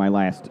Wolves for my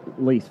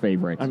least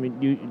favorite. I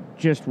mean, you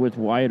just with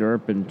Wyatt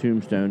Earp and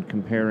Tombstone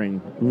comparing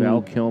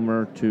Val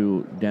Kilmer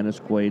to Dennis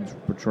Quaid's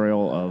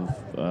portrayal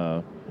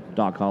of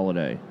Doc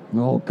Holliday.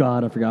 Oh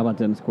God, I forgot about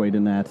Dennis Quaid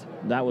in that.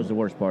 That was the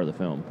worst part of the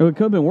film. It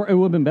could have been. It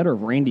would have been better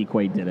if Randy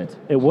Quaid did it.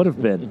 It would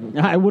have been.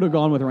 I would have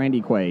gone with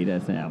Randy Quaid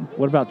as him.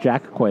 What about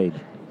Jack Quaid?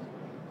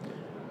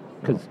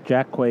 Because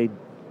Jack Quaid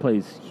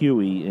plays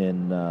Huey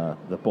in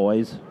The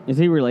Boys. Is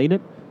he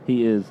related?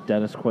 He is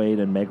Dennis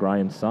Quaid and Meg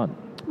Ryan's son.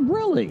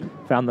 Really?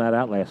 Found that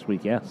out last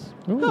week, yes.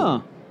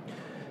 Huh.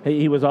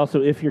 He was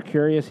also, if you're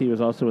curious, he was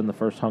also in the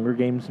first Hunger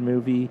Games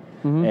movie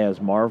as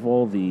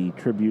Marvel, the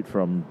tribute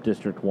from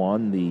District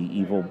 1, the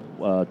evil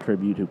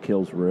tribute who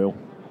kills Rue.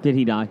 Did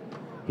he die?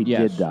 He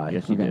did die.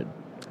 Yes, he did.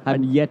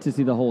 I've yet to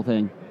see the whole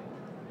thing.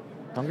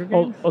 Hunger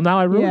Games? Oh, now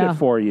I ruined Yeah. it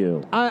for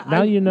you.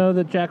 Now you know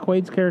that Jack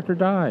Quaid's character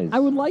dies. I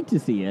would like to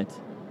see it.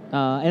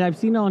 And I've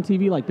seen it on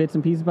TV, like bits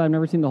and pieces, but I've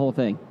never seen the whole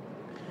thing.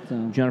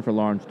 So. Jennifer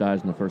Lawrence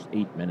dies in the first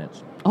 8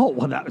 minutes. Oh,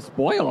 well, that was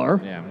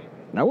spoiler. Yeah.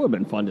 That would have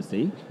been fun to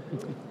see.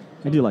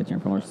 I do like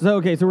Jennifer Lawrence. So,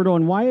 okay, so we're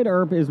doing Wyatt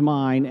Earp is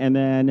mine, and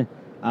then...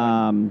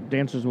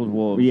 Dances with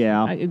Wolves.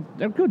 Yeah.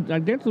 They're good.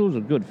 Dances with Wolves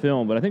is a good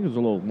film, but I think it was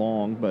a little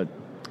long, but...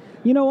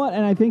 You know what?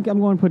 And I think I'm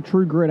going to put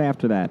True Grit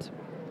after that.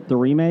 The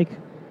remake.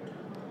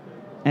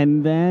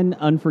 And then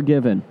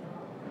Unforgiven.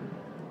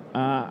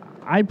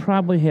 I'd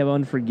probably have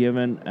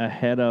Unforgiven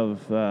ahead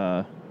of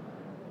The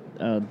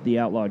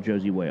Outlaw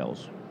Josie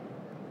Wales.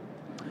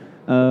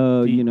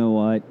 Oh, you know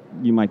what?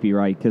 You might be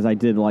right, because I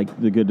did like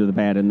The Good, the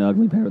Bad, and the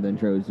Ugly better than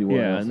Josie Wales.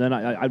 Yeah, and then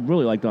I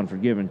really liked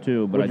Unforgiven,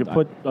 too. But Would you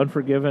put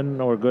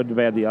Unforgiven or Good, the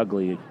Bad, the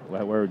Ugly?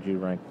 Where would you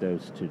rank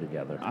those two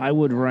together? I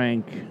would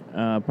rank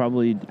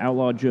probably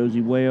Outlaw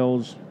Josie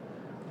Wales,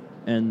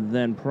 and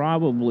then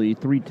probably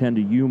 310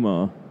 to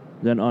Yuma,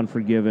 then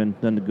Unforgiven,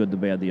 then The Good, the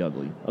Bad, the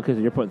Ugly. Okay, so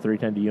you're putting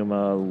 310 to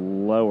Yuma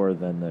lower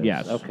than those.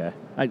 Yes. Okay.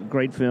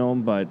 Great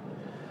film, but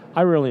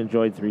I really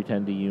enjoyed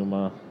 310 to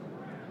Yuma,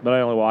 but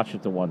I only watched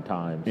it the one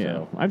time. yeah,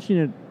 So. I've seen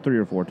it 3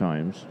 or 4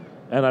 times.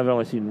 And I've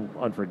only seen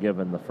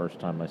Unforgiven the first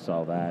time I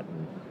saw that.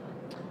 And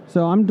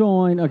So I'm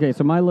doing, okay,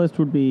 so my list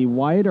would be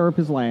Wyatt Earp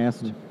is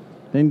last,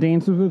 then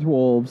Dances with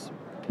Wolves,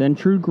 then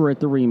True Grit,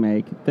 the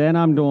remake, then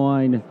I'm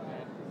doing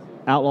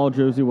Outlaw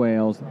Josie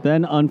Wales,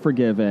 then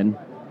Unforgiven,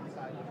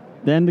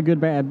 then The Good,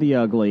 Bad, the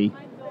Ugly,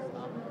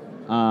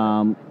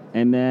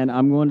 and then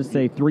I'm going to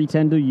say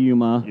 310 to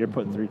Yuma. you're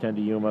putting 310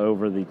 to Yuma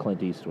over the Clint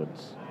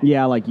Eastwoods.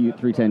 Yeah, I like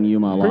 310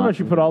 Yuma a lot. Pretty much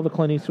you put all the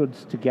Clint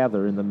Eastwoods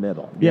together in the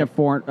middle. Yeah,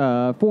 4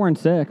 and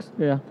 6,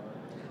 yeah.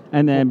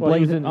 And then Well,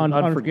 he's Blazing... in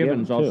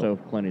Unforgiven's too. also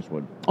Clint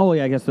Eastwood. Oh,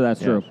 yeah, I guess so,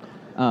 that's true.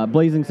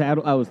 Blazing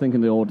Saddles, I was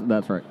thinking the old,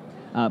 that's right.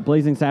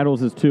 Blazing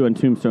Saddles is 2 and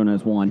Tombstone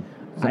is 1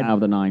 out of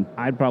the 9.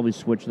 I'd probably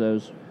switch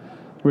those.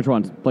 Which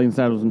ones? Blazing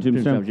Saddles and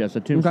Tombstone? Tombstones, yes. So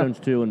Tombstone's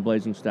 2 and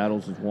Blazing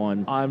Saddles is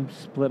 1. I'm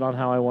split on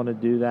how I want to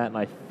do that, and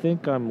I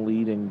think I'm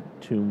leading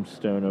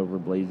Tombstone over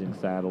Blazing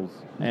Saddles.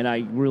 And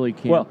I really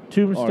can't Well,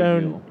 Tombstone,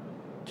 argue.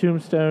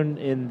 Tombstone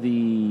in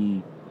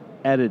the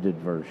edited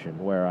version,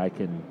 where I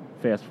can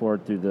fast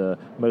forward through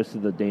most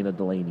of the Dana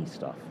Delaney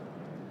stuff,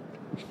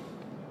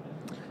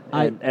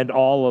 and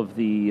all of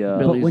the.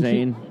 Billy when she-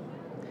 Zane.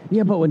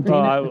 Yeah, but when Dana,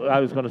 I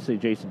was going to say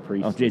Jason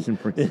Priestley. Oh, Jason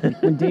Priestley.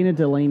 when Dana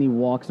Delaney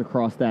walks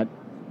across that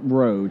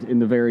road in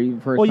the very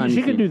first Well, time she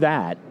you can see do him,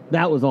 that,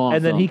 that was awesome.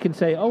 and then he can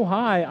say, "Oh,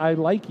 hi, I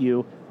like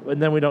you,"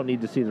 and then we don't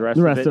need to see the rest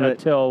of it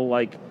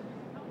until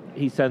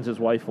he sends his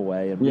wife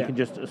away, and we Yeah. can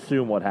just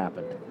assume what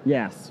happened.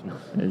 Yes.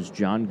 As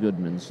John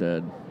Goodman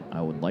said,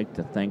 I would like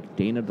to thank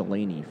Dana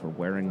Delaney for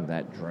wearing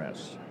that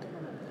dress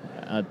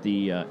at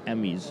the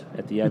Emmys.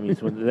 At the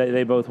Emmys, when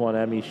they both won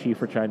Emmys, she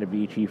for China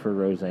Beach, he for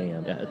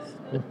Roseanne. Yes.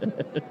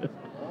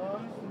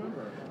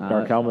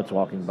 Dark Helmet's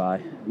walking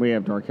by. We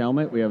have Dark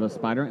Helmet, we have a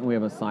Spider, and we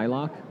have a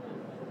Psylocke.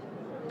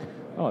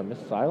 Oh, I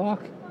missed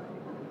Psylocke?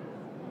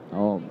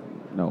 Oh,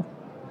 no.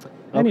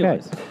 Okay.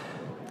 Anyways.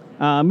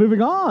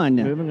 Moving on.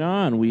 Moving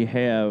on, we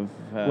have...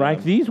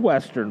 Rank these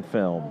Western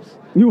films.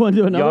 You want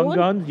to do another Young one?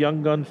 Guns,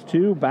 Young Guns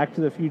 2, Back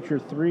to the Future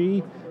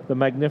 3, The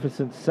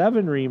Magnificent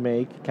 7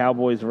 remake,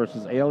 Cowboys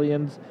vs.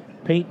 Aliens,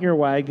 Paint Your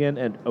Wagon,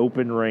 and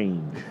Open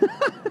Range.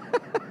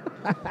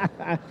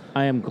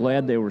 I am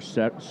glad they were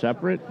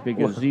separate,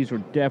 because these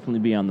would definitely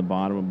be on the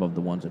bottom above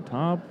the ones at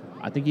top.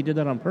 I think he did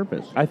that on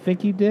purpose. I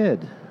think he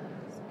did.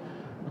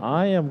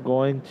 I am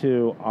going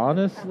to,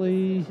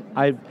 honestly,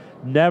 I've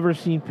never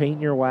seen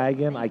Paint Your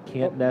Wagon. I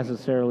can't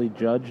necessarily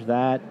judge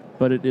that.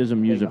 But it is a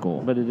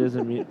musical. But it is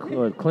a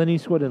Clint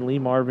Eastwood and Lee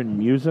Marvin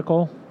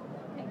musical.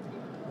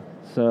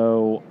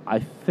 So I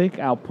think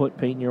I'll put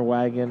Paint Your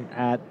Wagon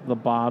at the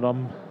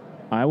bottom.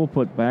 I will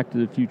put Back to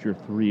the Future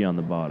 3 on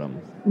the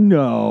bottom.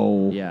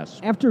 No.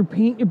 Yes.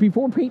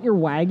 Before Paint Your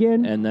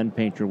Wagon? And then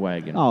Paint Your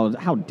Wagon. Oh,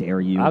 how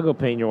dare you. I'll go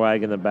Paint Your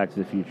Wagon, then Back to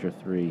the Future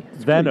 3.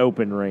 Then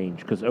Open Range,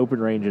 because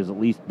Open Range is at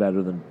least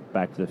better than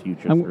Back to the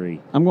Future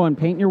 3. I'm going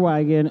Paint Your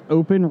Wagon,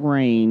 Open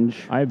Range.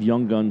 I have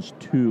Young Guns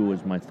 2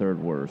 as my third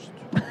worst.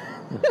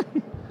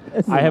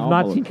 I have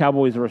not seen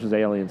Cowboys vs.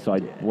 Aliens, so I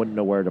wouldn't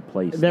know where to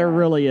place There that.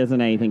 really isn't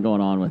anything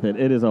going on with it.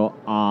 It is an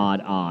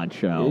odd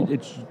show.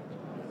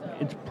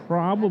 It's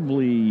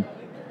probably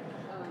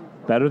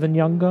Better than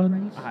Young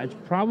Guns? it's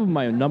probably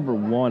my number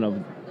one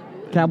of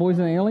Cowboys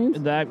and Aliens?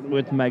 that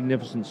with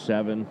Magnificent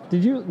Seven.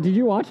 Did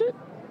you watch it?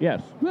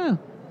 Yes, Yeah.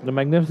 The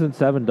Magnificent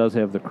 7 does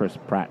have the Chris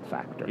Pratt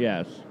factor.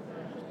 yes.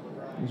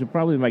 So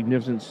probably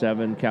Magnificent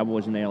Seven,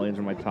 Cowboys and Aliens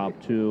are my top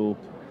two.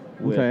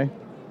 With, Okay.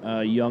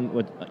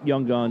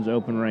 Young Guns,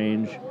 Open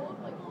Range,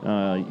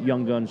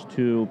 Young Guns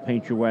 2,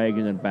 Paint Your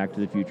Wagon, and Back to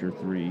the Future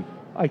 3.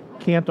 I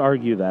can't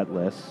argue that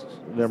list.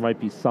 There might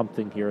be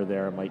something here or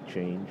there it might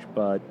change,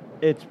 but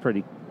it's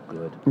pretty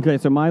good. Okay,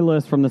 so my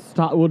list from the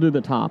top, we'll do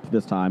the top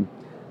this time.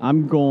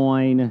 I'm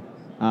going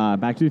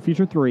Back to the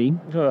Future 3.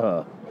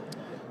 Ugh.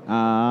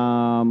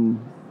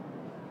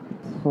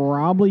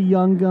 Probably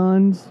Young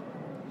Guns,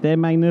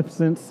 then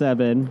Magnificent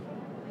 7,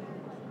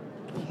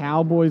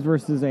 Cowboys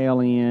versus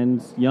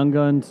Aliens, Young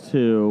Guns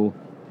 2,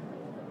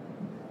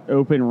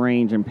 Open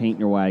Range, and Paint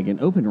Your Wagon.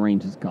 Open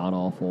Range is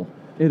god-awful.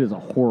 It is a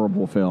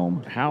horrible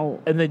film.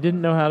 And they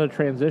didn't know how to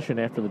transition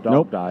after the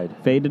dog died.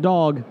 Fade to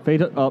dog.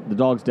 The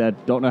dog's dead.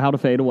 Don't know how to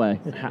fade away.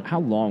 How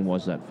long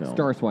was that film?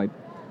 Star Swipe.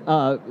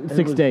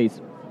 6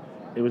 days.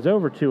 It was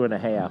over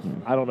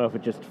 2.5. I don't know if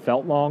it just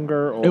felt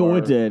longer or Oh,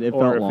 it did. It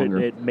or felt if longer.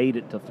 It made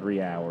it to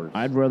 3 hours.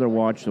 I'd rather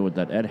watch with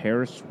that Ed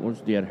Harris.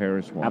 What's the Ed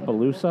Harris one?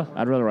 Appaloosa?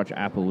 I'd rather watch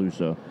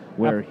Appaloosa,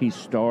 where he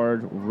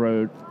starred,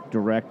 wrote,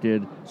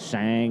 directed,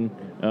 sang.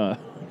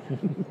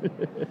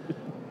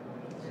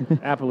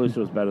 Appaloosa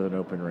was better than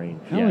Open Range.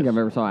 I don't think I've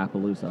ever saw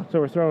Appaloosa. So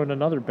we're throwing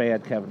another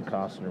bad Kevin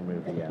Costner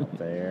movie out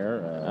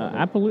there.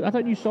 Appaloosa. I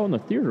thought you saw in the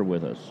theater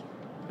with us.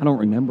 I don't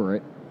remember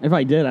it. If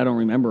I did, I don't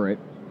remember it.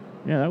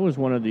 Yeah, that was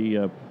one of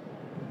the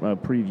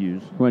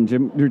previews. When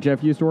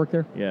Jeff used to work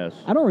there? Yes.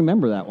 I don't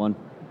remember that one.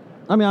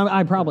 I mean,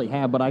 I probably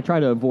have, but I try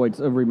to avoid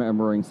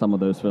remembering some of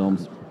those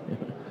films.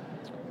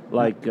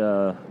 Like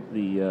the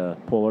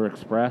Polar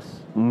Express.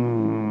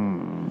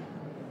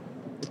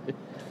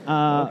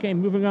 Okay,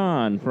 moving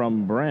on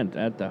from Brent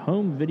at the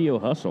Home Video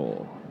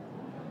Hustle.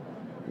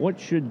 What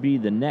should be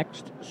the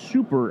next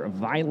super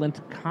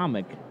violent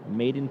comic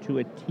made into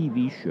a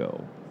TV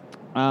show?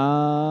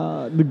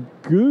 The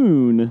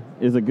Goon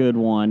is a good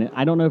one.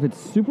 I don't know if it's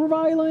super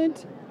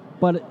violent,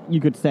 but you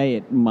could say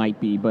it might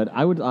be. But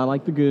I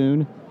like The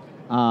Goon.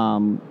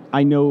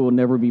 I know it will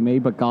never be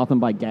made, but Gotham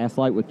by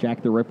Gaslight with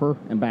Jack the Ripper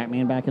and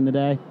Batman back in the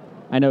day.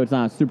 I know it's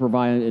not super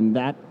violent in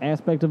that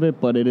aspect of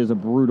it, but it is a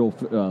brutal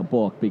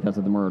book because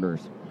of the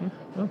murders.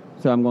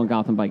 So I'm going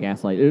Gotham by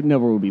Gaslight. It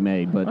never will be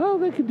made, but Oh,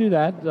 they could do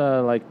that,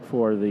 like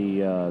for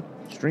the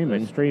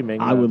Streaming.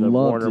 I would the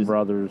love Warner to-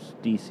 Brothers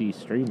DC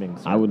streaming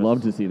service. I would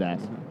love to see that.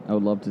 I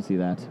would love to see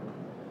that.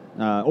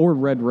 Or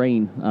Red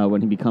Rain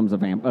when he becomes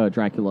a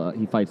Dracula.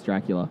 He fights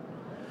Dracula.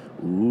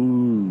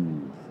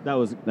 Ooh. That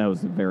was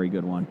a very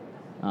good one.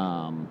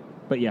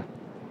 But yeah.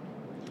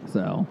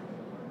 So,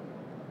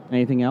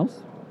 anything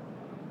else?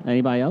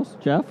 Anybody else?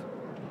 Jeff?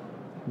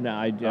 No,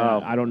 I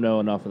don't know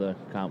enough of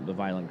the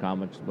violent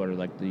comics, but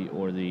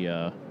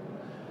the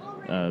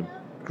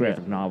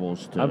graphic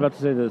novels. I'm about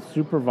to say the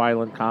super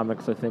violent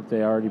comics, I think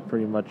they already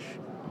pretty much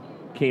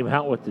came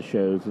out with the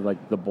shows,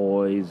 like The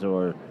Boys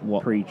or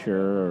Preacher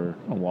or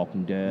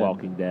Walking Dead.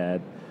 Walking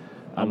Dead.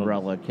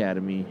 Umbrella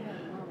Academy.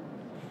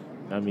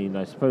 I mean,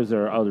 I suppose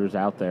there are others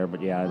out there,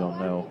 but yeah, I don't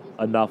know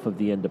enough of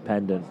the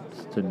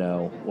independents to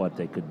know what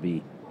they could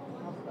be.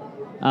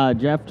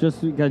 Jeff,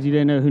 just because you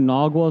didn't know who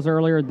Nog was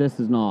earlier, this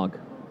is Nog.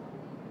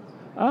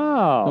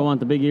 Oh. The one with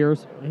the big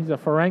ears? He's a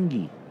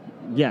Ferengi.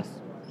 Yes,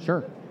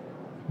 sure.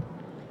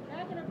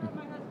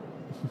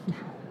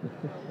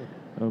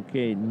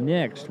 Okay,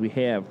 next we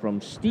have from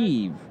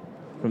Steve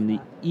from the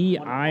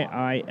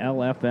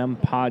EIILFM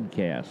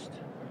podcast.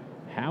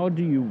 How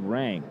do you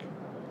rank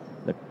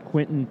the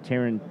Quentin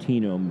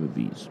Tarantino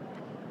movies?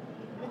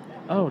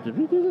 Oh, did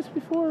we do this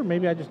before?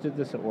 Maybe I just did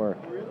this at work.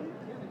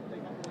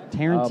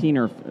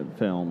 Tarantino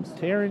films.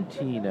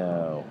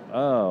 Tarantino.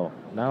 Oh,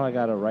 now I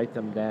got to write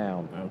them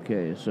down.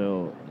 Okay,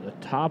 so the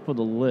top of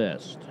the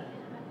list.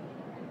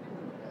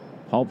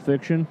 Pulp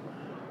Fiction.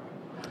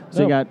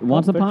 So you got Pulp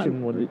Once Upon...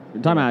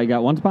 Fiction Time out. You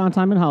got Once Upon a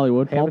Time in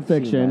Hollywood, Haven't Pulp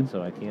seen Fiction, that,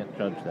 so I can't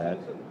judge that.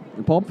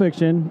 Pulp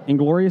Fiction,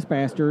 Inglourious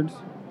Bastards,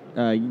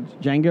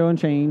 Django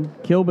Unchained,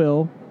 Kill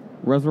Bill,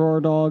 Reservoir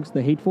Dogs,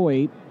 The Hateful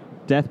Eight,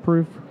 Death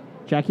Proof,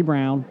 Jackie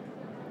Brown,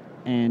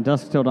 and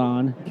Dusk Till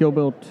Dawn, Kill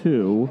Bill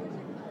 2,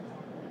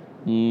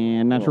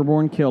 and Natural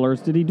Born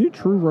Killers. Did he do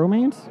True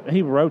Romance?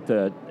 He wrote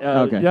that.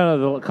 Okay.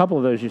 No, a couple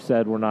of those you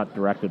said were not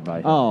directed by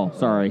him. Oh,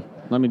 sorry.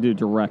 Let me do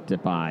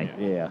Directed By.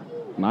 Yeah.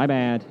 My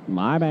bad.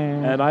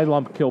 And I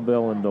lump Kill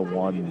Bill into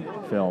one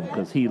film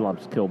because he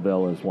lumps Kill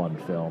Bill as one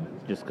film.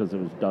 Just because it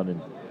was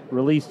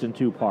released in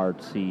two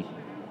parts, he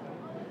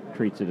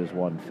treats it as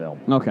one film.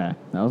 Okay.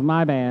 That was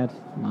my bad.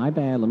 My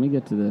bad. Let me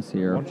get to this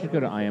here. Why don't you go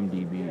to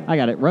IMDb? I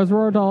got it.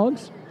 Reservoir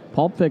Dogs,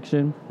 Pulp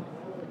Fiction,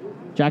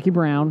 Jackie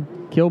Brown,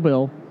 Kill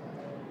Bill,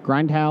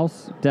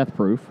 Grindhouse, Death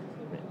Proof,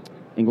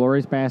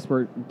 Inglourious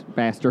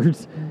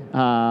Bastards,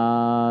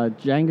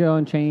 Django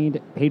Unchained,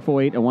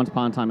 Hateful Eight, and Once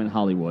Upon a Time in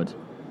Hollywood.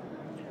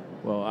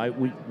 Well,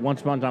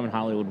 Once Upon a Time in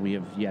Hollywood we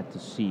have yet to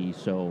see,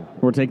 so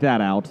We'll take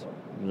that out.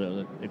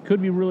 it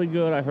could be really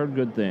good. I heard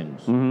good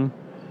things. Mm-hmm.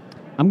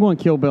 I'm going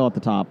Kill Bill at the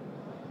top.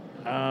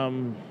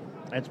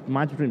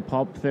 Mine's between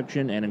Pulp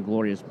Fiction and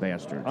Inglourious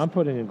Bastards. I'm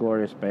putting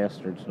Inglourious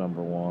Bastards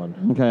number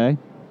 1 Okay.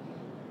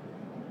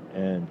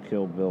 and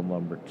Kill Bill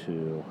number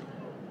 2.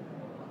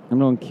 I'm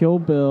going Kill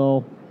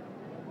Bill,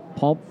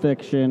 Pulp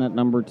Fiction at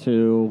number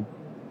 2,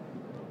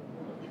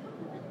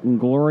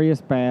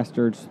 Inglourious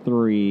Bastards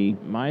 3.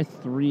 My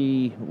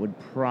 3 would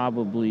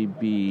probably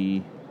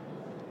be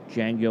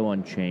Django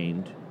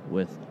Unchained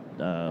with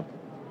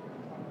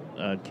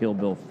Kill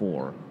Bill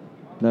 4.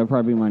 That would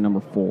probably be my number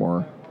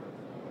 4,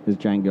 is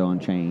Django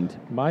Unchained.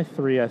 My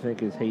 3, I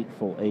think, is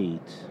Hateful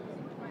Eight,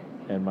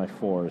 and my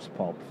 4 is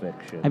Pulp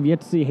Fiction. Have you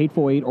yet to see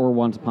Hateful Eight or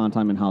Once Upon a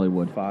Time in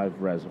Hollywood?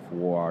 5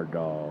 Reservoir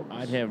Dogs.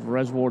 I'd have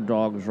Reservoir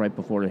Dogs right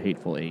before the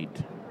Hateful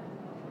Eight.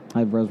 I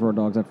have Reservoir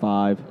Dogs at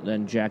 5.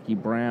 Then Jackie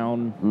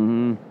Brown,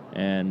 Mm-hmm.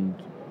 and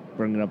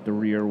bringing up the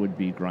rear would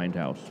be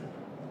Grindhouse.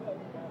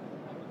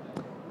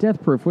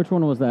 Death Proof, which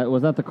one was that?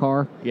 Was that the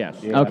car? Yes.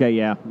 Yeah. Okay,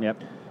 yeah.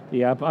 Yep.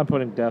 Yeah, I'm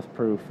putting Death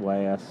Proof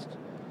last.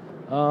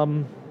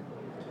 And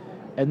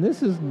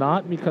this is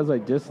not because I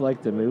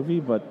dislike the movie,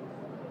 but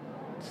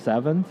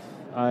 7th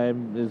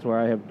is where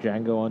I have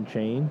Django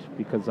Unchained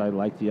because I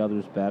like the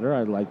others better.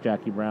 I like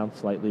Jackie Brown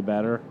slightly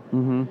better.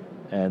 Mm-hmm.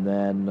 And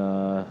then,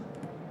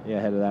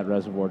 ahead of that,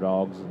 Reservoir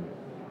Dogs.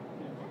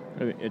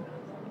 And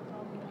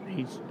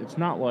It's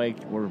not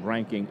like we're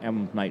ranking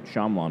M. Night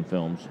Shyamalan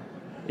films.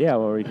 Yeah,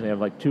 where we can have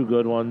like 2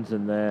 good ones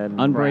and then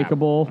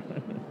Unbreakable,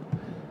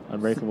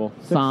 Unbreakable,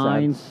 Sixth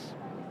Signs, Sense.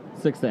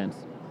 Sixth Sense.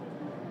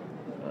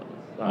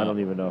 I don't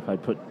even know if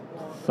I'd put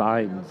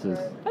Signs as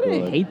I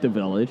didn't good. hate The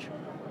Village.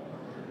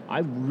 I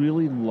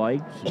really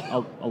liked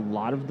a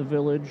lot of The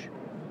Village,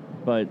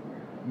 but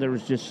there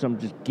was just some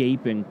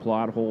gaping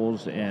plot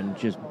holes and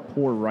just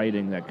poor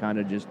writing that kind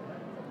of just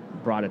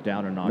brought it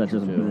down a notch. That's or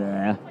just two.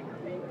 bleh.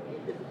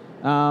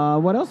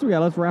 What else we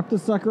got? Let's wrap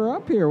this sucker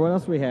up here. What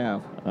else we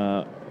have?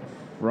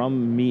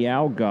 From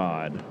Meow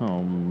God.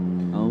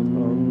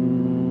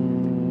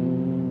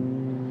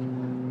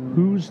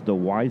 Who's the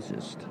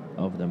wisest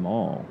of them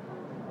all?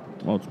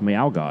 Well, it's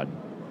Meow God.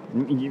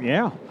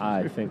 Yeah,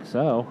 I think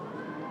so.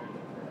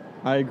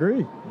 I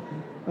agree.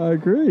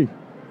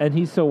 And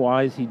he's so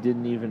wise, he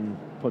didn't even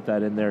put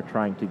that in there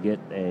trying to get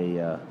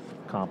a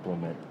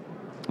compliment.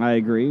 I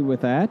agree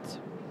with that.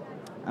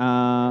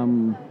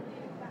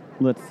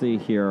 Let's see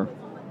here.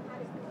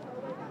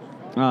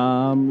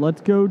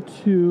 Let's go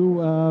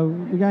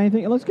to. We got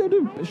anything? Let's go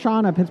to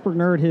Sean at Pittsburgh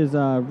Nerd. His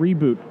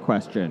reboot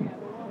question.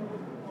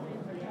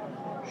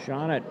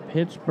 Sean at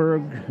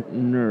Pittsburgh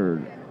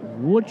Nerd.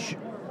 Which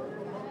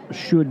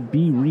should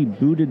be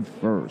rebooted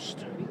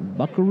first?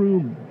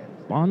 Buckaroo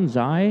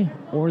Banzai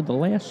or The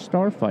Last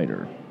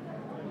Starfighter?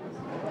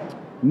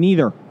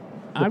 Neither.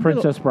 The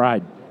Princess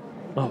Bride.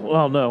 Oh,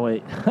 well, no,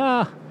 wait.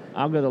 Ha!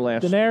 I'll go The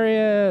Last.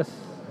 Daenerys.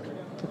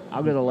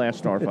 I'll go The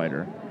Last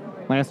Starfighter.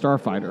 Last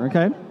Starfighter.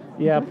 Okay.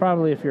 Yeah,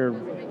 probably if you're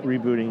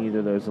rebooting either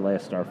of those, The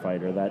Last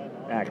Starfighter, that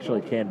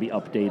actually can be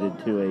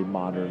updated to a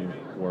modern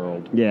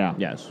world. Yeah.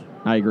 Yes.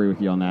 I agree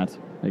with you on that.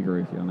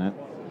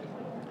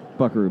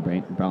 Buckaroo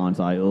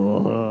Banzai.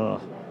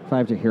 Ugh. If I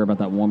have to hear about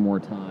that one more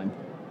time.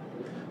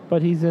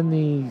 But he's in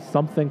the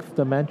somethingth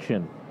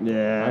dimension.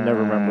 Yeah. I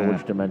never remember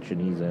which dimension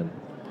he's in.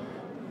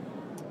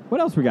 What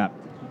else we got?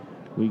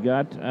 We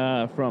got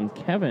from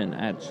Kevin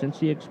at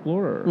Cincy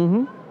Explorer.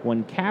 Mm-hmm.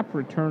 When Cap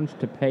returns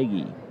to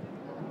Peggy,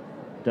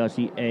 does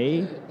he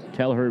A,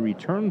 tell her he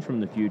returned from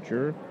the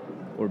future,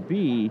 or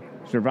B,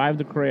 survive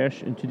the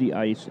crash into the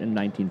ice in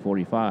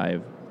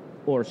 1945,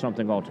 or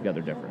something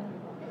altogether different?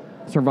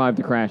 Survived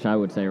the crash, I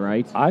would say,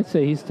 right? I'd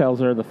say he tells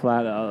her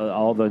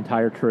all the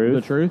entire truth.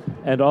 The truth?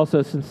 And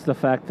also, since the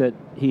fact that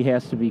he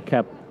has to be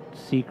kept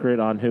secret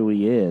on who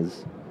he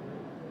is,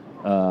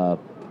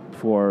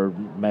 for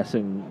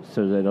messing,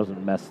 so that it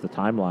doesn't mess the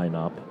timeline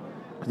up.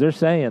 Because they're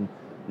saying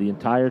the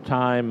entire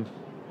time,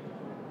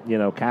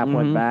 Cap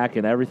went back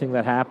and everything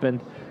that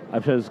happened, I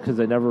suppose because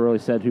they never really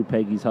said who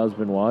Peggy's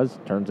husband was.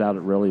 Turns out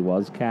it really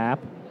was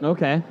Cap.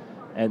 Okay.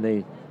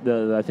 And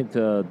I think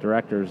the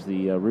directors,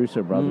 the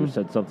Russo brothers,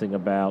 said something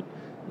about,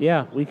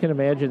 we can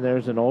imagine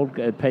there's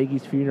at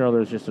Peggy's funeral,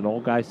 there's just an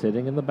old guy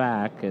sitting in the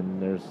back,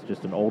 and there's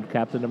just an old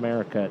Captain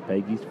America at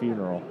Peggy's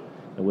funeral.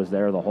 It was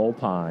there the whole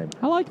time.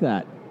 I like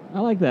that.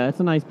 It's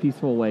a nice,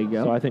 peaceful way to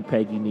go. So I think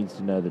Peggy needs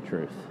to know the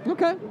truth.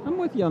 Okay, I'm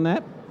with you on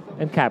that.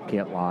 And Cap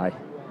can't lie.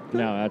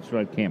 No, that's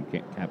right. Cap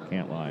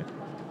can't lie.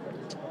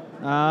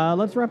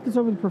 Let's wrap this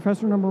up with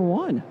Professor Number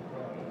 1.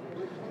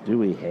 Do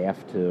we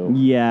have to?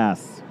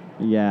 Yes.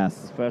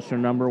 Professor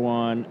Number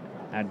 1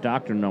 at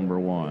Dr. Number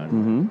 1.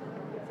 Mm-hmm.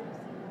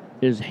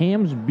 Is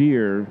Ham's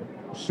beer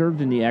served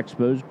in the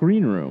Expo's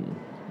green room?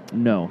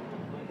 No.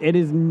 It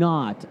is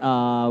not.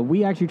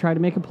 We actually tried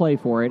to make a play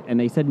for it, and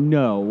they said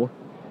no.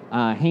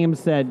 Ham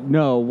said,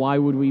 no, why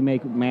would we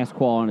make mass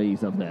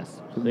quantities of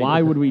this?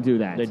 Why would we do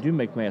that? They do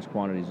make mass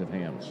quantities of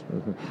hams.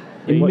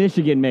 In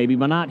Michigan, maybe,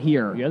 but not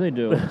here. Yeah, they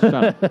do. Shut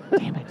up.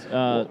 Damn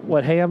it.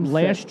 What Ham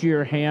Last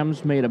year,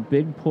 Hams made a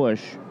big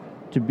push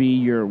to be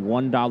your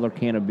 $1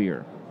 can of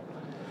beer.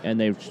 And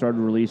they've started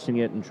releasing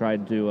it and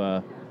tried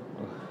to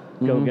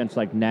go against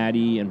like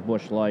Natty and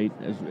Busch Light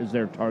as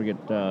their target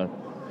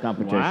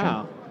competition.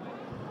 Wow.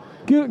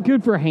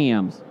 Good for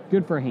Hams.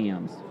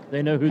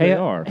 They know who they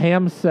are.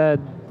 Ham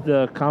said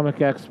the Comic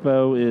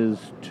Expo is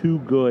too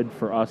good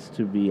for us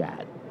to be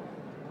at.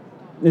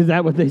 Is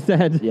that what they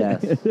said?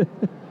 Yes.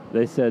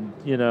 They said,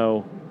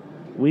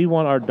 we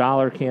want our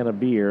 $1 can of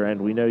beer,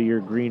 and we know your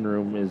green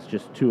room is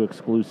just too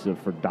exclusive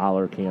for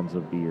 $1 cans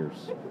of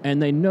beers.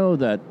 And they know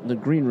that the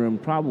green room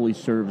probably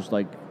serves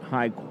like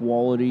high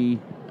quality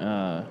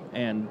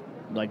and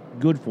like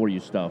good for you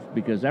stuff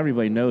because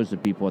everybody knows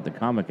that people at the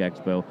Comic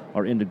Expo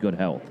are into good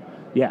health.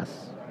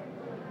 Yes.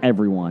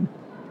 Everyone.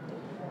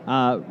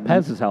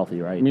 Pez is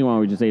healthy, right? Meanwhile,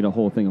 we just ate a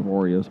whole thing of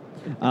Oreos.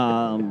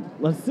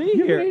 Let's see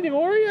You've here. been eating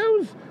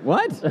Oreos?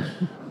 What?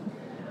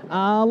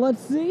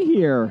 Let's see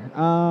here.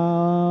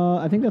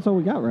 I think that's all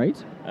we got, right?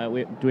 Do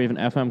we have an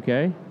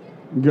FMK?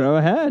 Go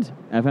ahead.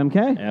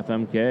 FMK.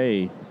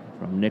 FMK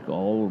from Nick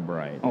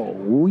Albright.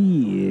 Oh,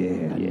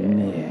 yeah.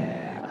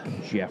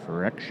 Jeff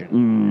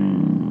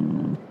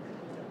Rection.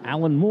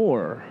 Alan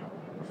Moore,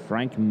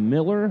 Frank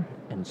Miller,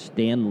 and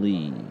Stan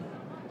Lee.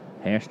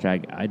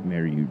 Hashtag I'd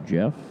marry you,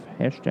 Jeff.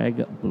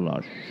 Hashtag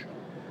blush.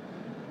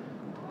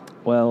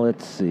 Well,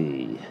 let's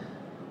see.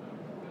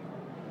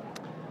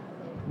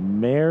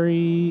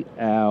 Mary,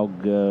 I'll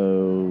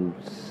go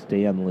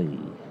Stan Lee.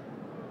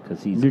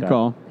 because Good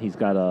call. he's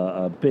got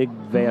a big,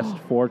 vast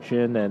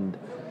fortune, and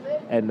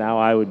now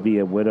I would be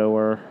a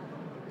widower.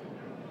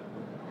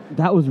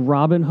 That was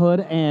Robin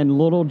Hood and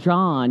Little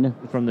John.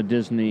 From the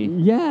Disney.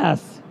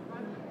 Yes.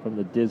 From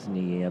the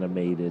Disney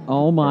animated.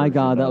 Oh, my version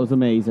God. That of- was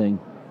amazing.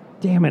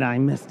 Damn it, I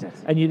missed it.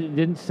 And you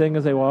didn't sing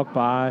as they walked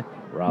by?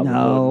 Robin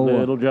No. Hood and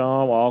Little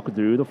John walking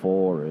through the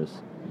forest.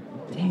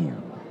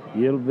 Damn.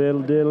 Diddle,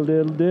 diddle, diddle,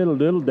 diddle, diddle,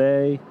 diddle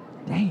day.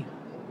 Damn.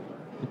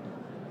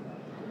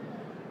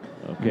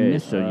 Okay,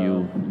 so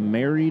you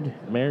married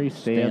Mary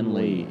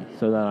Stanley. Stanley.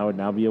 So then I would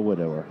now be a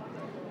widower.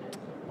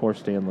 Poor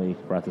Stanley,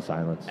 breath of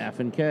silence. F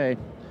and K.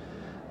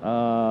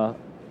 Okay,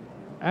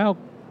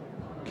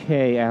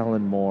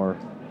 Alan Moore.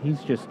 He's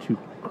just too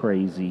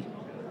crazy.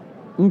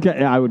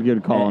 Okay, I would get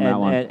a call on that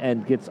one.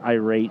 And gets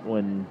irate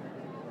when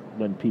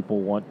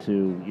people want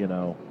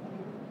to,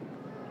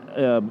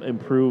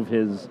 improve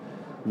his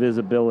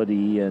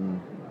visibility and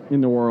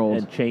In the world.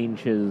 and change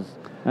his.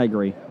 I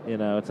agree.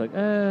 It's like,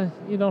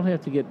 you don't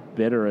have to get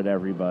bitter at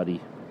everybody.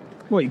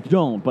 Well, you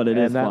don't, but it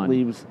is and that fun.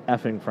 leaves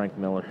effing Frank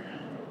Miller.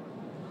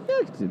 Yeah,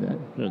 I can see that.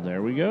 So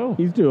there we go.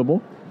 He's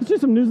doable. Let's do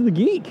some news of the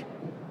geek.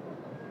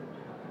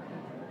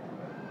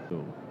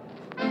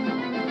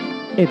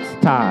 It's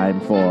time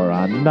for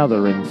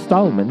another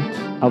installment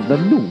of the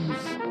News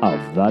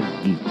of the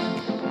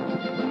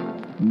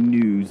Geek.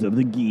 News of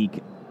the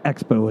Geek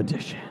Expo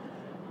Edition.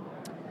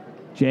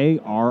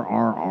 J.R.R.R.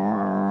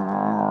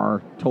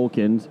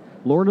 Tolkien's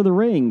Lord of the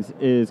Rings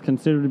is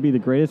considered to be the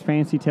greatest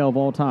fantasy tale of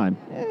all time.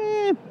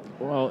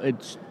 Well,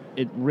 it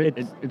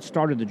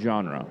started the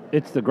genre.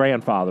 It's the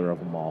grandfather of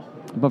them all.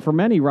 But for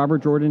many, Robert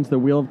Jordan's The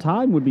Wheel of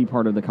Time would be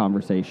part of the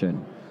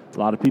conversation. A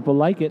lot of people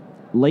like it.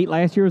 Late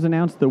last year, it was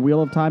announced The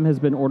Wheel of Time has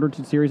been ordered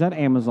to series at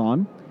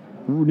Amazon.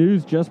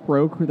 News just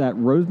broke that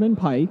Rosamund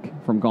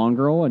Pike from Gone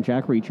Girl and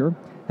Jack Reacher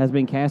has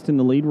been cast in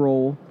the lead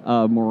role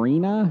of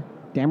Morena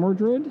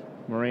Damodred.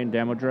 Moraine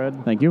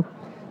Damodred. Thank you.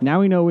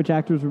 Now we know which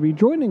actors will be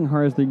joining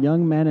her as the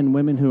young men and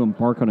women who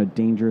embark on a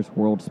dangerous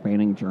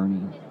world-spanning journey.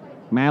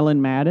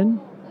 Madeline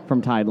Madden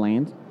from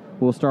Tidelands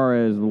will star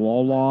as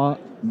Lola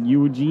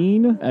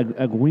Eugene.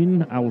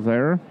 Egwene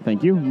Alver.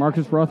 Thank you.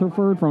 Marcus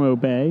Rutherford from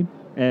Obey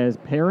as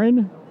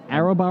Perrin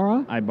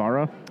Arabara.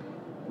 Ibara.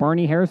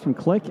 Barney Harris from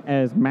Click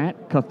as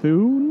Matt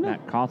Cthulhu.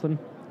 Matt Cawthon.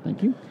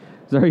 Thank you.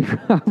 Zoe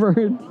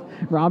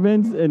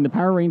Robbins in the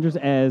Power Rangers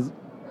as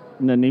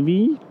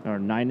Nynaeve. Or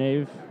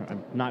Nynaeve.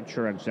 I'm not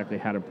sure exactly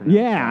how to pronounce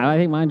Yeah, I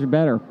think mine's are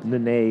better. The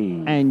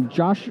Knave. And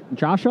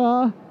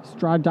Joshua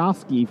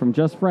Stradowski from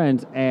Just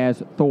Friends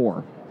as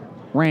Thor.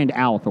 Rand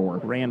Althor.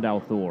 Rand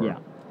Althor.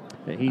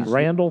 Yeah. He's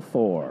Randall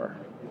Thor.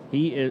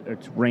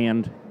 It's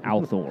Rand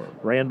Althor.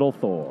 Randall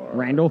Thor.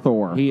 Randall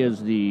Thor. He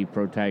is the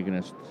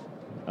protagonist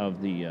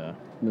of the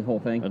whole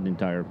thing.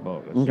 entire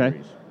book. Okay.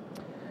 Series.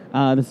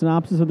 The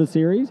synopsis of the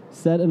series,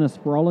 set in a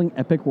sprawling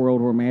epic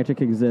world where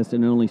magic exists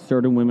and only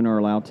certain women are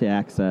allowed to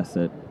access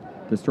it.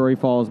 The story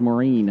follows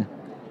Maureen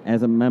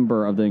as a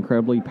member of the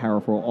incredibly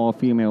powerful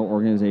all-female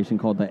organization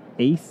called the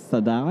Aes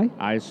Sedai.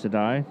 Aes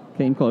Sedai.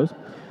 Came close.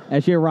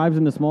 As she arrives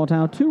in the small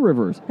town of Two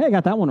Rivers. Hey, I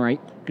got that one right.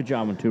 Good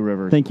job on Two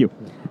Rivers. Thank you.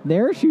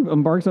 There, she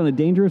embarks on a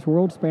dangerous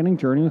world-spanning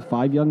journey with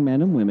 5 young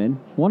men and women,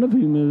 one of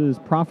whom is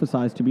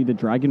prophesied to be the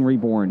Dragon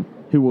Reborn,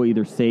 who will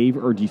either save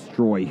or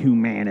destroy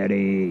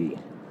humanity.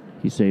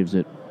 He saves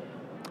it.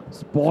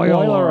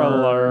 Spoiler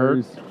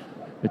alert.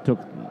 It took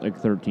like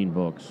 13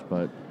 books,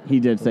 but He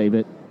did save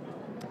it.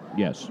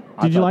 yes.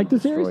 Did you thought like he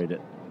the series? destroyed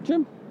it.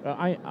 Jim?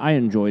 I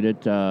enjoyed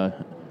it.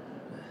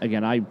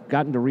 Again, I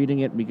got into reading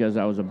it because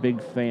I was a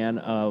big fan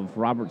of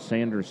Robert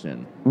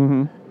Sanderson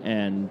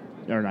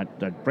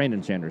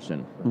Brandon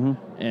Sanderson.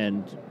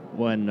 And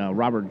when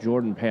Robert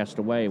Jordan passed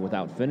away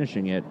without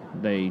finishing it,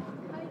 they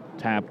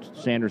tapped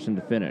Sanderson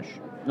to finish.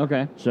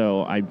 Okay.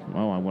 So I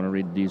want to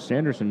read these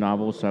Sanderson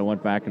novels, so I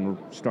went back and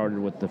started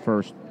with the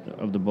first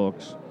of the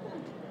books.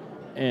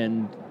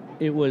 And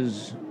it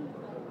was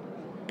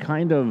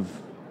kind of,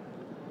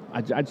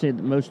 I'd say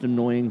the most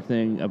annoying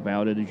thing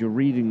about it is you're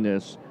reading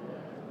this,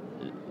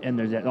 and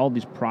there's all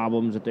these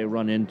problems that they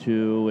run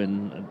into,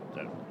 and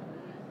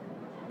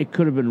it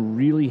could have been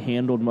really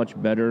handled much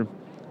better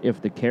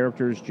if the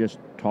characters just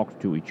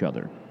talked to each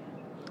other.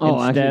 Oh,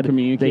 actually Instead,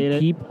 communicate they it?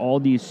 keep all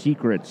these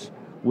secrets,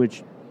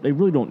 which they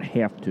really don't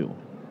have to.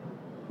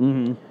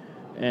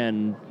 Mm-hmm.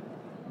 And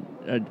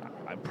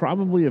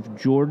probably if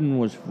Jordan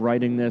was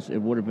writing this, it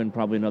would have been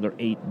probably another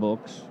 8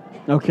 books.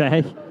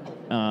 Okay.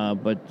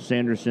 But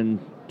Sanderson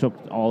took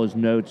all his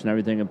notes and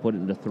everything and put it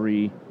into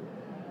 3.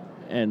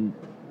 And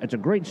it's a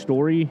great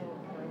story.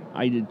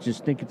 I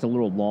just think it's a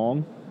little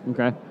long.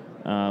 Okay.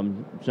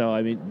 So,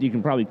 I mean, you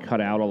can probably cut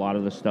out a lot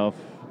of the stuff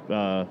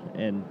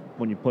and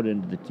when you put it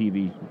into the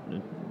TV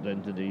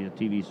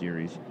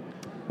series.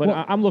 But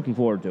Well, I'm looking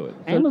forward to it.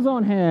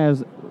 Amazon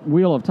has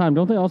Wheel of Time.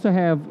 Don't they also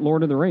have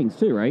Lord of the Rings,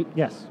 too, right?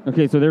 Yes.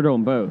 Okay, so they're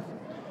doing both.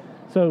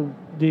 So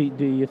do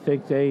you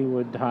think they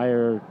would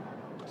hire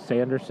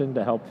Sanderson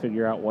to help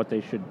figure out what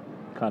they should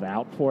cut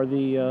out for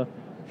the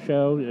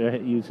show?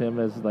 Use him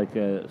as like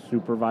a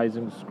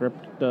supervising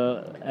script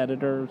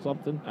editor or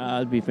something?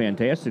 It'd be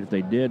fantastic if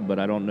they did, but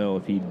I don't know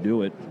if he'd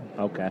do it.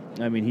 Okay.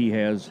 I mean, he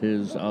has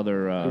his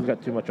other... He's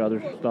got too much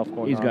other stuff going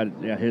on. He's got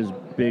his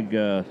big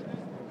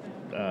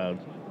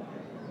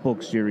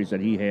book series that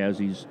he has.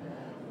 He's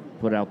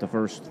put out the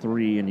first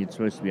 3, and it's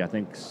supposed to be, I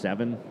think,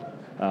 7.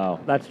 Oh,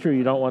 that's true.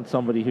 You don't want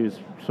somebody who's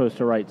supposed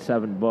to write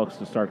 7 books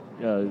to start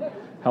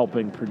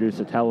helping produce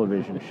a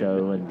television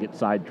show and get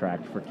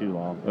sidetracked for too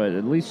long. But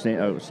at least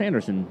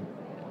Sanderson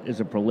is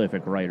a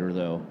prolific writer,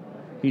 though.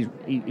 He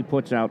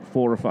puts out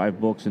 4 or 5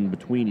 books in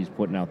between. He's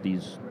putting out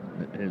these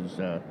his.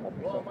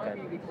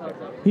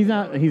 He's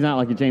not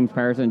like a James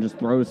Patterson and just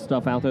throws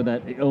stuff out there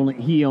that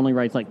he only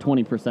writes like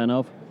 20%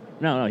 of.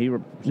 No,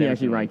 he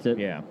actually writes it.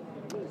 Yeah.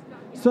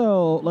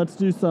 So let's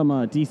do some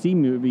DC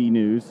movie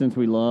news since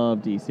we love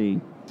DC.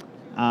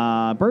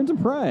 Birds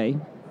of Prey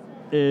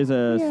is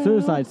a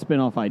suicide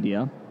spin-off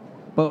idea,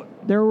 but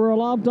there were a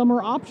lot of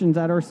dumber options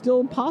that are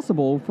still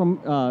possible from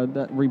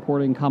that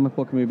reporting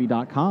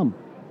comicbookmovie.com.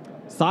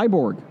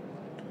 Cyborg.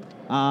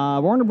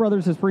 Warner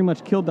Brothers has pretty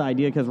much killed the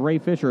idea because Ray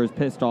Fisher has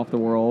pissed off the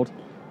world,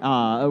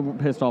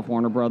 pissed off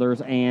Warner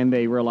Brothers, and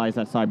they realize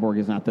that Cyborg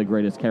is not the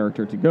greatest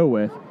character to go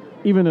with,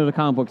 even though the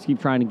comic books keep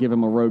trying to give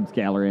him a rogues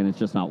gallery and it's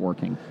just not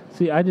working.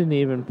 See, I didn't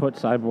even put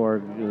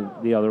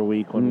Cyborg the other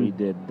week when we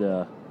did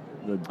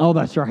oh,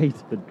 that's right.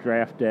 the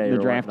draft day The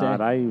or draft whatnot.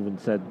 day. I even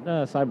said,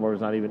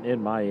 Cyborg's not even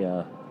in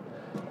my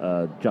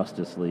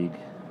Justice League.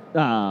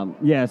 So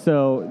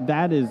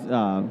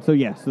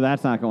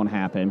that's not going to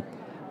happen.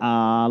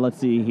 Let's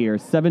see here.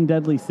 7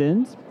 Deadly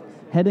Sins.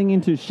 Heading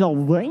into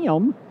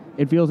Shazam,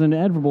 it feels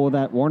inevitable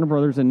that Warner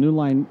Brothers and New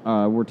Line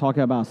were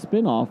talking about a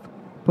spin-off,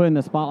 putting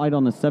the spotlight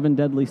on the 7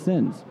 Deadly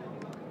Sins.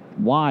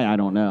 Why, I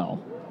don't know.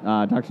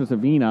 Dr.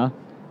 Savina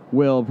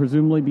will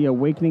presumably be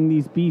awakening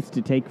these beasts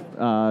to take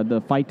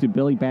the fight to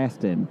Billy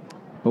Baston.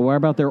 But what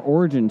about their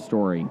origin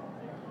story?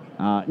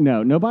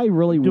 No, nobody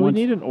really Do wants...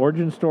 we need an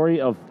origin story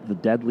of the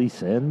Deadly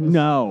Sins?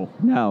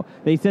 No.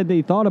 They said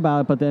they thought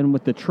about it, but then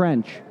with the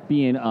Trench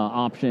being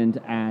optioned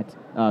at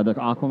the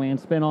Aquaman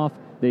spinoff,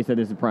 they said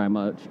this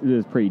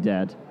is pretty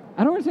dead.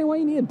 I don't understand why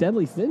you need a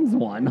Deadly Sins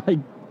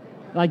one.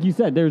 Like you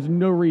said, there's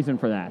no reason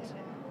for that.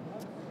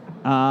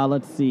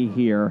 Let's see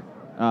here.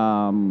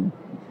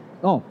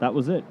 That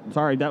was it.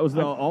 Sorry, that was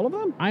all of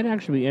them? I'd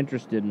actually be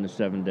interested in the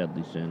 7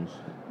 Deadly Sins.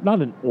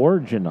 Not an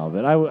origin of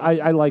it.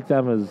 I like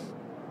them as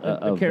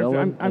a character.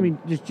 villain. I mean,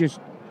 just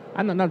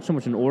I'm not so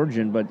much an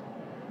origin, but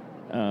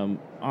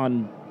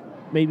on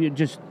maybe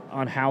just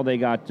on how they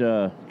got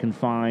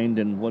confined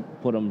and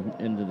what put them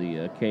into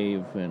the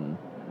cave and.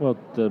 Well,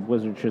 the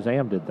Wizard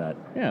Shazam did that.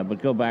 Yeah,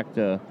 but go back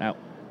and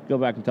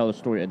tell the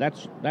story.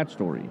 That's that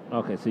story.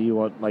 Okay, so you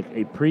want like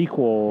a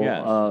prequel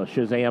Yes.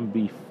 Shazam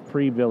be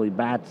pre-Billy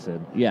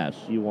Batson. Yes.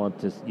 You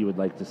would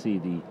like to see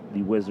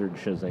the Wizard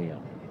Shazam.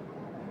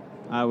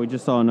 We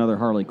just saw another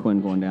Harley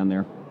Quinn going down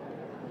there.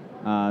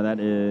 That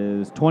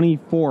is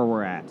 24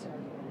 we're at.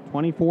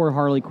 24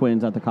 Harley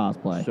Quinns at the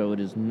cosplay. So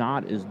it is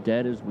not as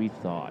dead as we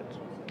thought.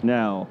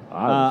 No.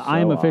 I I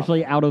am was so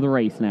officially out of the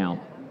race now.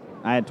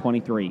 I had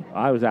 23.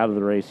 I was out of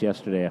the race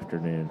yesterday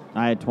afternoon.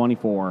 I had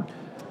 24.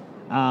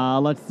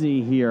 Let's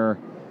see here.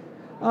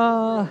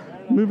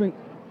 Moving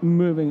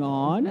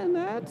on, and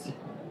that.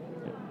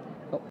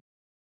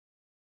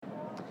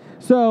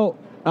 So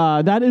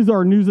that is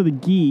our news of the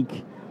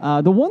geek.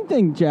 The one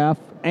thing, Jeff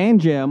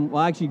and Jim,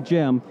 well, actually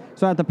Jim.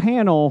 So at the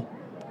panel,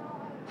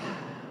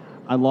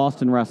 I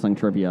lost in wrestling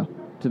trivia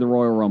to the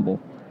Royal Rumble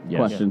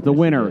questions. The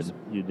winners.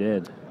 You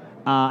did.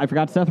 I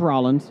forgot Seth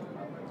Rollins.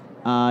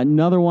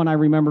 Another one I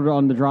remembered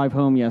on the drive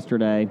home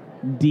yesterday,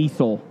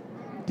 Diesel.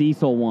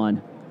 Diesel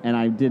won,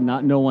 and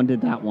no one did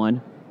that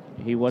one.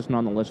 He wasn't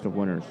on the list of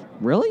winners.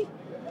 Really?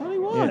 I thought he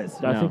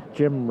was. I think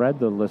Jim read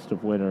the list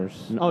of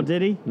winners. Oh,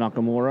 did he?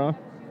 Nakamura.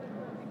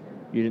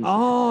 You didn't.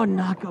 Oh,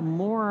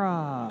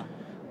 Nakamura.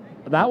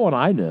 That one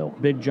I knew.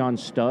 Big John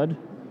Studd.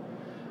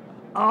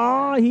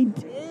 Oh, he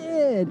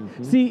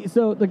did. See,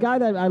 so the guy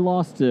that I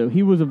lost to,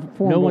 he was a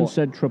former... No one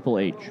said Triple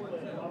H.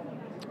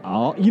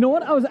 Oh, you know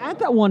what? I was at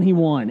that one he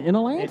won in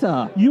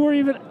Atlanta. You were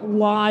even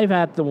live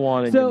at the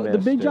one. And So you the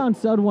missed Big it. John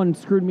Studd one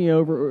screwed me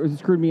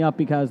up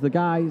because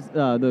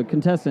the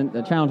contestant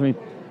that challenged me,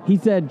 he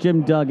said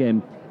Jim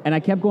Duggan, and I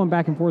kept going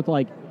back and forth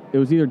like it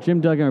was either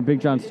Jim Duggan or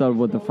Big John Studd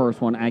with the first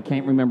one. I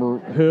can't remember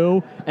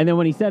who. And then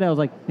when he said it, I was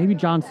like, maybe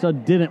John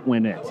Studd didn't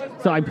win it.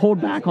 So I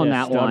pulled back on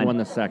that Studd one. won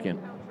the second.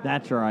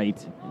 That's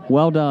right.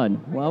 Well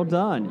done. Well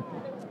done.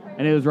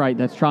 And it was right.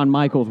 That's Shawn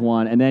Michaels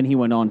won, and then he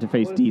went on to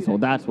face Diesel.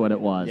 That's what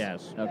it was.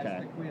 Yes.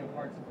 Okay.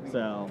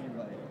 So,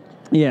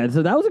 yeah,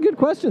 so that was a good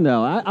question,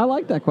 though. I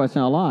like that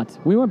question a lot.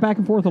 We went back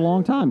and forth a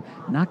long time.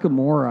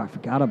 Nakamura, I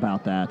forgot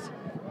about that.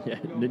 Yeah,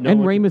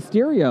 And Rey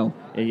Mysterio.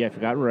 Yeah, I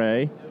forgot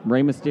Ray.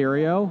 Rey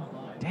Mysterio.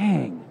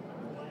 Dang.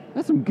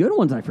 That's some good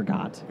ones I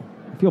forgot.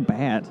 I feel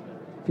bad.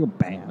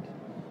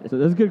 So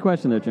that's a good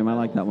question, though, Jim. I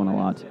like that one a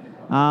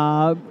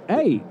lot.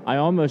 Hey. I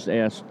almost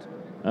asked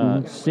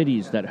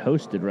cities that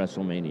hosted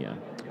WrestleMania.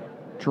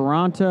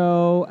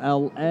 Toronto,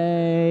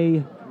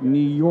 L.A., New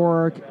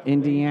York,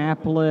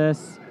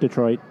 Indianapolis,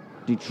 Detroit.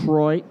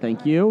 Detroit,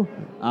 thank you.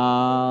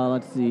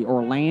 Let's see,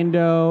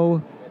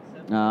 Orlando.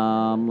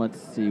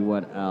 Let's see,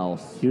 what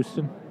else?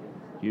 Houston.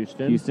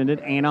 Houston did.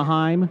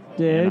 Anaheim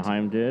did.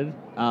 Anaheim did.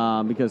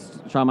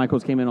 Because Shawn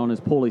Michaels came in on his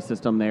pulley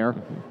system there.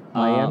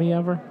 Miami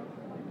ever?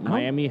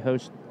 Miami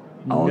host.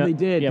 Oh, no, they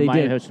did. Yeah, they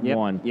Miami did. hosted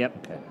one.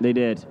 Yep, they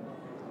did.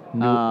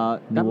 New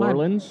got my-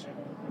 Orleans,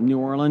 New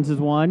Orleans is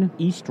one.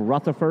 East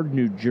Rutherford,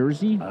 New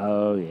Jersey.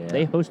 Oh, yeah.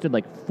 They hosted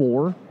like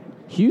 4.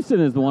 Houston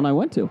is the one I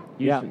went to.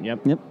 Houston, Yep.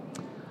 Yep.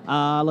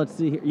 Let's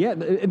see here. Yeah,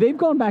 they've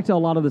gone back to a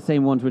lot of the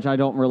same ones, which I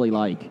don't really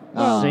like.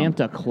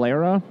 Santa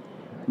Clara.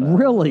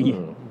 Really?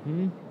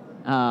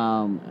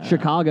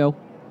 Chicago.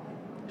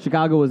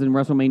 Chicago was in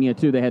WrestleMania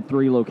 2. They had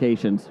 3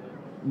 locations.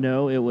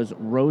 No, it was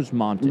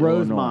Rosemont.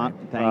 Rosemont.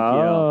 Illinois. Thank you.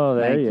 Oh,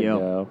 there Thank you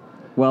go.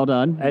 Well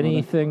done.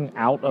 Anything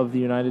out of the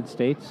United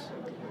States?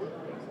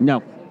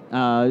 No.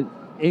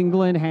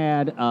 England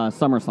had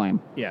SummerSlam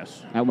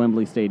Yes. at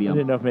Wembley I Stadium.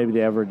 didn't know if maybe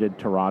they ever did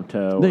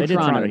Toronto. They They did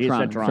Toronto, Toronto. He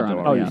said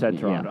Toronto. Oh, you yeah, said yeah.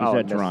 Toronto. He Oh, said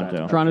I missed Toronto.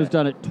 that. Toronto's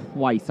done it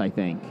twice, I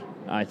think.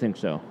 I think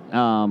so.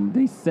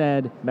 They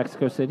said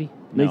Mexico City?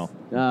 No.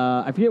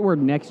 I forget where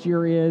next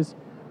year is,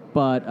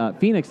 but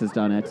Phoenix has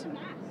done it.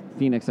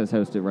 Phoenix has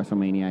hosted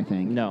WrestleMania, I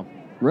think. No.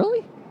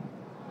 Really?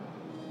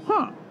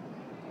 Huh.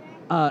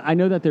 I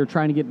know that they're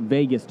trying to get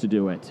Vegas to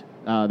do it.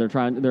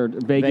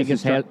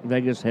 Vegas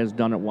Vegas has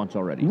done it once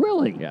already.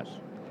 Really? Yes.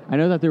 I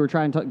know that they were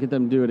trying to get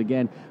them to do it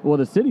again. Well,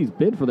 the cities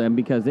bid for them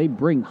because they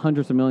bring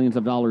hundreds of millions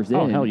of dollars in.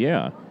 Oh, hell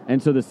yeah.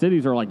 And so the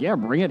cities are like, yeah,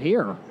 bring it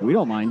here. We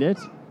don't mind it.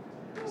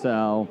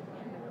 So,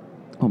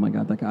 oh my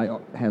God, that guy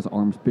has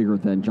arms bigger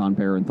than John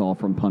Barenthal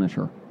from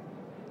Punisher.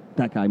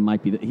 That guy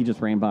might be. He just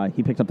ran by.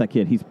 He picked up that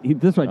kid. He's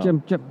this way,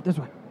 Jim, this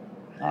way.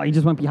 Oh, he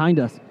just went behind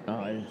us. Oh,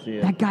 I didn't see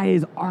it. That guy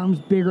is arms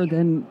bigger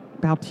than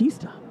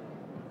Bautista.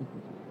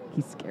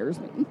 He scares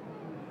me.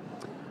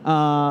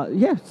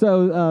 Yeah,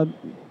 so,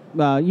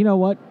 you know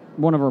what?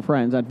 One of our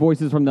friends at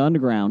Voices from the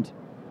Underground,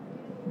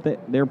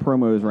 their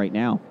promo is right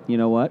now. You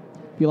know what?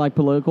 If you like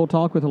political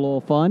talk with a little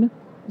fun,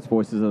 it's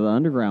Voices of the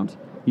Underground.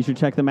 You should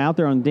check them out.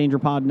 They're on the Danger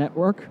Pod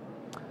Network.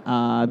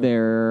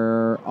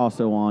 They're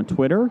also on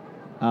Twitter.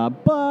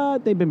 But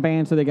they've been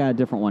banned, so they got a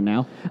different one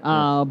now.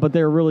 But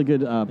they're a really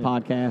good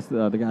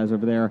podcast, the guys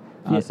over there.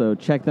 So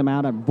check them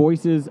out at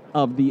Voices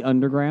of the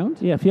Underground.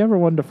 Yeah, if you ever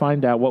wanted to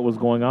find out what was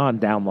going on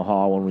down the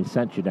hall when we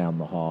sent you down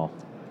the hall.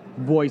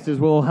 Voices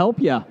will help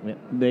you. Yeah.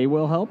 They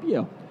will help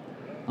you.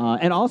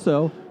 And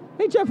also,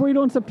 hey, Jeff, what are you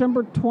doing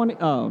September 20?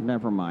 Oh,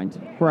 never mind.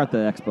 We're at the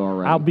expo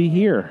already. I'll be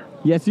here.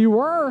 Yes, you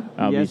were.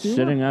 I'll Yes, be you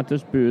sitting at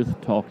this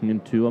booth talking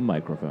into a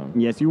microphone.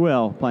 Yes, you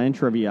will. Playing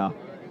trivia.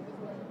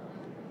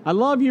 I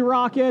love you,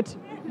 Rocket.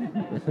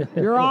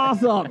 You're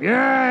awesome.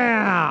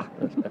 Yeah.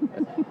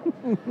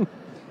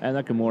 And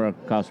that Kimura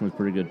costume was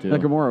pretty good, too.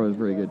 Nakamura was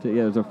pretty good, too.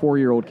 Yeah, there's a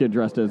 4-year-old kid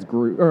dressed as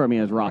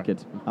as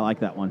Rocket. I like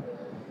that one.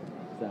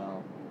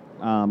 So,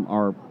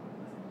 I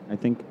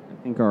think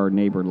our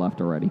neighbor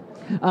left already.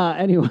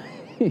 Anyway,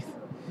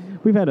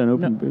 we've had an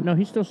open booth. No,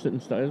 he's still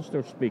sitting. There's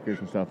still speakers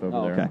and stuff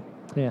over there. Okay.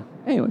 Yeah.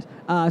 Anyways,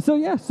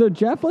 so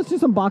Jeff, let's do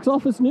some box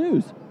office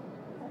news.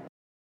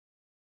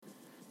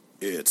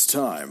 It's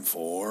time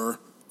for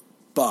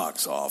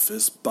Box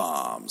Office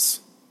Bombs.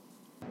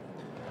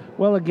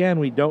 Well, again,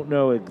 we don't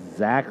know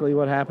exactly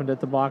what happened at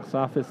the box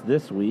office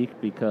this week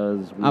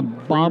because we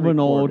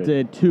Abominable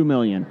pre-recorded. did $2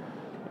 million.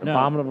 No.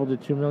 Abominable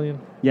did $2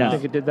 million? Yes. You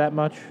think it did that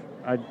much?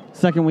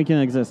 Second week in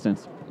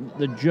existence.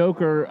 The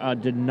Joker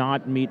did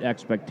not meet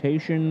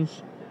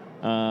expectations.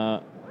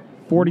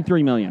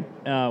 $43 million.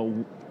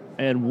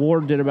 And War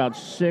did about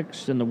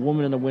 6, and The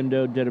Woman in the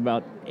Window did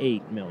about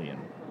 8 million.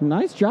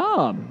 Nice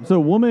job. So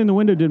Woman in the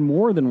Window did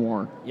more than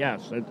War.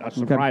 Yes,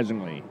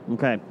 surprisingly.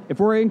 Okay. If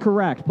we're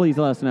incorrect, please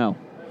let us know.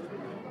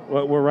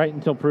 Well, we're right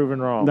until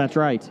proven wrong. That's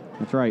right.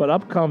 That's right. But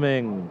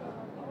upcoming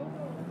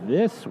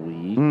this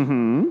week,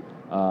 on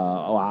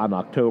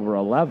October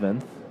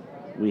 11th,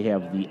 we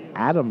have the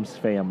Addams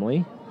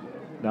Family.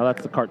 Now,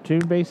 that's the cartoon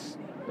based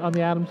on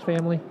the Addams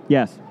Family,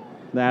 Yes.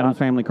 The Addams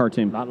Family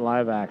cartoon. not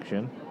live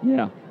action.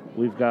 Yeah.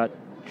 We've got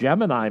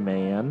Gemini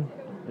Man.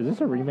 Is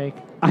this a remake?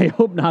 I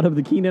hope not of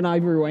the Keenan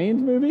Ivory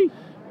Wayans movie.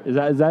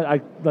 No,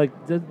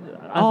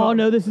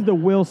 this is the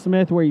Will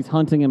Smith where he's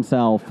hunting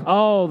himself.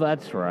 Oh,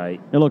 that's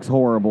right. It looks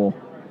horrible.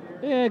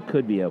 It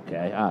could be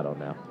okay. I don't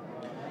know.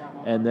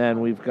 And then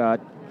we've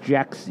got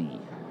Jexy.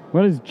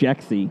 What is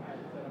Jexy?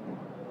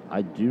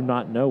 I do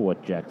not know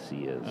what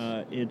Jexy is.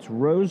 It's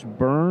Rose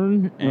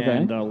Byrne Okay.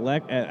 and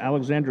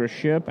Alexandra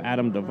Shipp,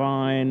 Adam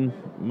Devine,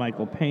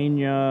 Michael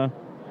Pena.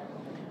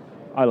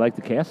 I like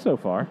the cast so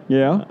far.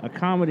 Yeah. A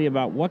comedy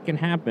about what can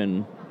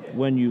happen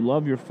when you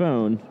love your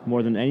phone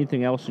more than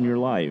anything else in your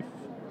life.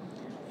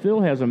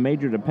 Phil has a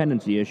major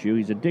dependency issue.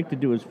 He's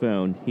addicted to his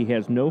phone. He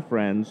has no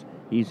friends.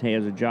 He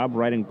has a job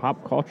writing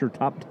pop culture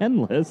top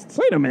 10 lists.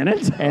 Wait a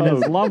minute. And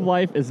his love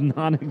life is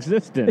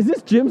non-existent. Is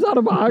this Jim's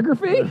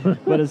autobiography?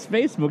 But his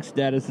Facebook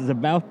status is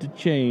about to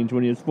change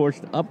when he is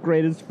forced to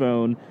upgrade his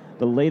phone.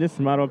 The latest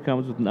model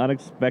comes with an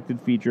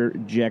unexpected feature,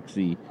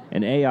 Jexy,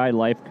 an AI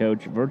life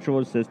coach, virtual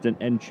assistant,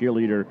 and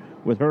cheerleader.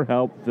 With her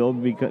help, Phil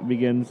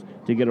begins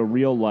to get a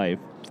real life.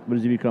 But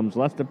as he becomes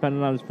less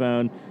dependent on his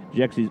phone,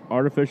 Jexy's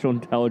artificial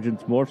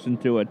intelligence morphs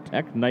into a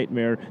tech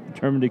nightmare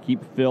determined to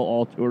keep Phil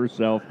all to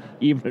herself,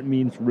 even if it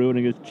means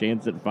ruining his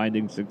chance at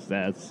finding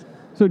success.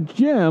 So,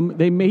 Jim,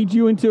 they made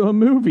you into a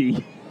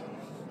movie.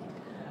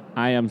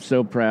 I am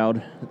so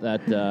proud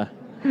that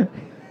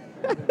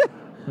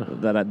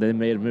they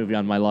made a movie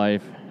on my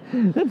life.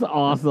 That's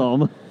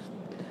awesome.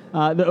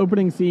 The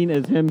opening scene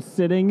is him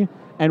sitting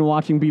and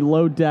watching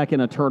Below Deck in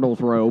a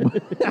turtle's robe.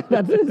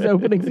 That's his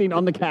opening scene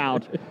on the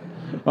couch.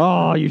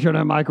 Oh, you shouldn't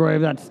have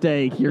microwaved that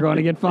steak. You're going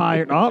to get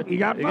fired. Oh, you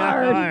got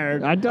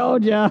fired. I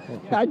told you.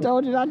 I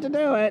told you not to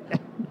do it.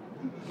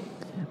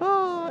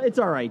 Oh, it's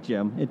all right,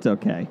 Jim. It's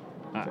okay.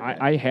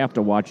 I have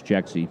to watch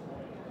Jexy.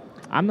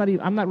 I'm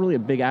not really a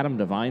big Adam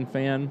Devine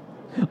fan.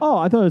 Oh,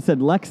 I thought it said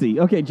Lexi.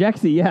 Okay,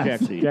 Jexy,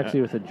 yes.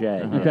 Jexy with a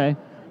J. Okay.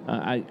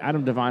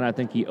 Adam Devine, I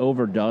think he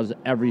overdoes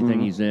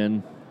everything he's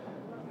in.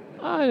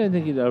 I didn't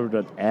think he'd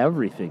overdone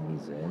everything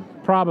he's in.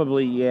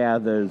 Probably, yeah,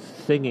 those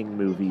singing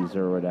movies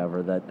or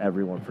whatever that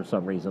everyone for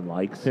some reason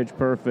likes. Pitch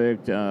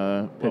Perfect.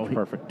 Pitch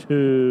Perfect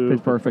 2.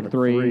 Pitch Perfect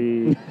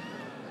 3.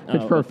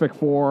 Pitch Perfect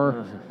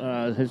 4.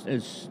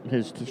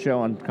 His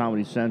show on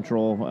Comedy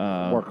Central.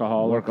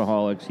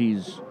 Workaholics.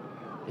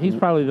 He's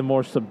probably the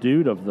more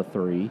subdued of the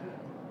three.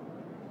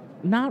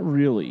 Not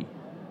really.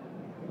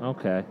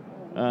 Okay.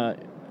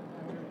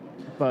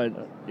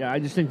 But yeah, I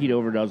just think he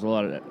overdoes a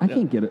lot of that. I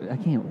can't get it. I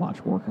can't watch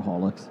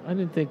Workaholics. I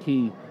don't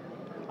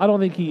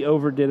think he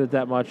overdid it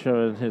that much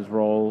in his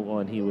role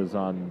when he was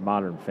on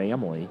Modern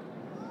Family.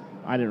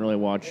 I didn't really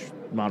watch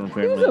Modern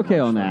Family. He was okay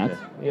on that. Yeah.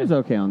 He was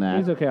okay on that.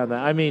 He's okay on that.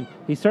 I mean,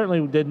 he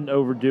certainly didn't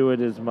overdo it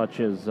as much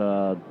as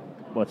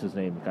what's his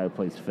name, the guy who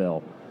plays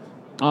Phil.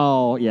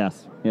 Oh,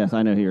 yes. Yes,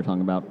 I know who you're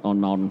talking about on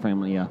Modern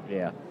Family, yeah.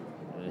 Yeah.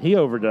 He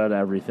overdone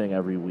everything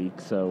every week,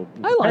 so...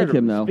 I like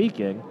him, though.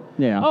 Speaking...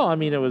 Yeah. Oh, I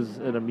mean, it was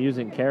an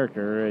amusing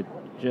character. It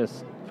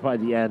just, by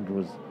the end,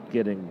 was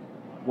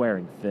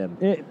wearing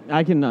thin.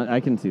 I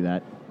can see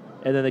that.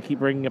 And then they keep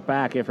bringing it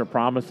back after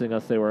promising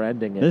us they were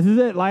ending it. This is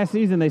it. Last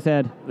season, they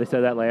said. They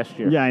said that last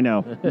year. Yeah, I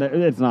know.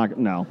 It's not...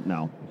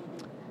 No.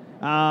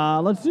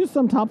 Let's do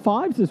some top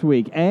fives this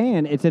week.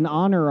 And it's in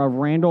honor of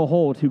Randall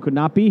Holt, who could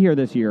not be here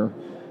this year.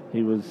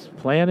 He was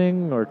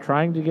planning or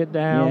trying to get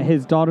down. Yeah,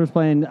 his daughter's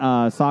playing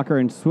soccer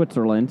in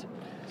Switzerland.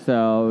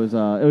 So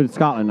it was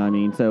Scotland, I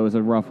mean. So it was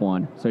a rough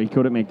one. So he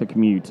couldn't make the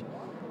commute.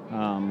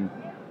 I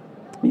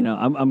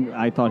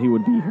thought he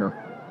would be here.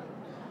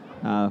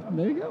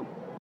 There you go.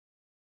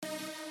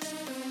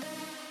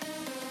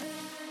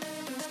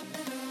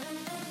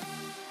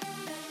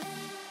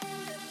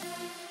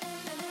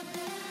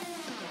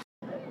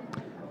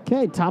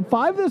 Okay, top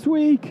five this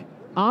week.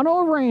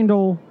 Honor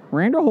Randall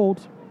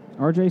Holt,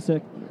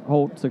 RJ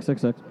Holt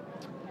 666.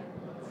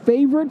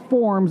 Favorite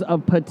forms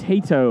of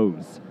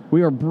potatoes.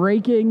 We are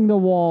breaking the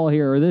wall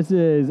here. This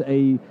is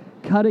a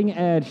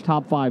cutting-edge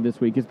top five this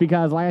week. It's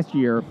because last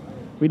year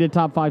we did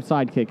top five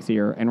sidekicks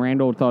here, and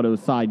Randall thought it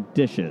was side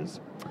dishes.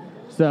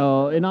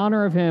 So in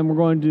honor of him, we're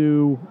going to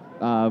do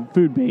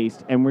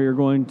food-based, and we're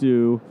going to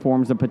do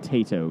forms of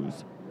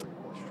potatoes.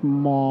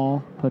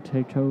 Small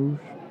potatoes.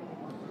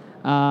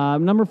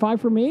 Number five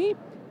for me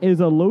is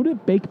a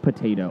loaded baked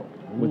potato.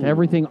 With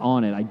everything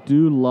on it. I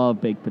do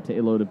love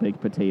loaded baked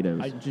potatoes.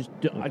 I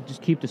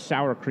just keep the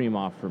sour cream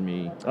off for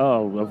me.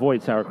 Oh,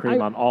 avoid sour cream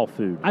on all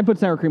food. I put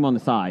sour cream on the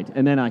side,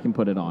 and then I can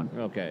put it on.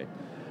 Okay.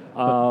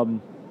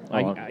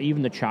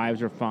 Even the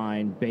chives are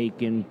fine.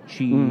 Bacon,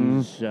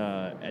 cheese,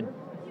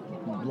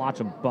 lots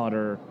of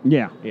butter.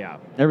 Yeah. Yeah.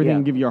 Everything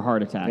can give you a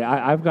heart attack. Yeah,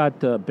 I've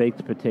got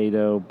baked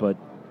potato, but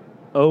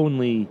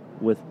only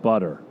with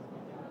butter.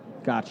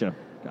 Gotcha.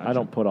 I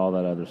don't put all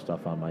that other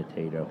stuff on my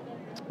tato.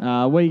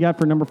 What do you got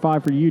for number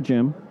five for you,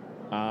 Jim?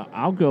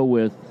 I'll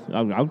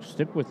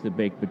stick with the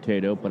baked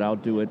potato, but I'll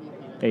do it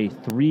a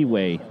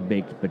three-way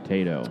baked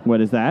potato.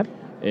 What is that?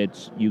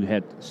 You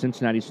had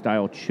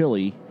Cincinnati-style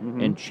chili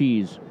and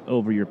cheese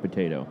over your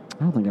potato.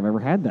 I don't think I've ever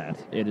had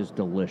that. It is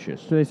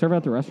delicious. Do they serve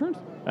at the restaurants?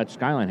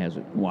 Skyline has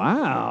it.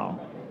 Wow.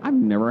 I've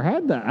never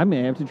had that. I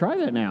may have to try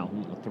that now.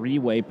 A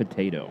three-way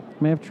potato.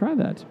 I may have to try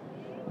that.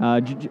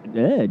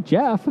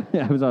 Jeff.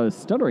 I was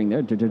stuttering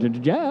there.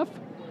 Jeff.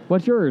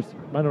 What's yours?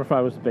 My number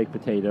five was the baked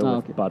potato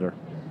with butter.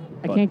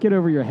 I can't get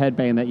over your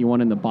headband that you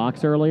won in the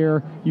box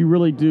earlier. You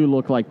really do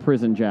look like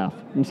Prison Jeff.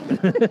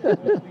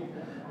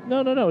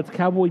 No. It's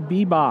Cowboy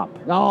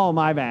Bebop. Oh,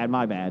 my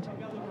bad.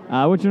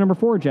 What's your number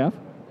four, Jeff?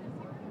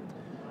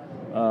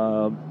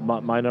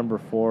 My number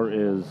four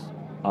is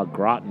au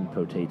gratin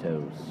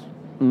potatoes.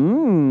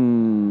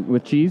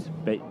 With cheese?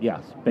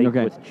 Yes, baked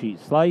with cheese.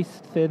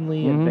 Sliced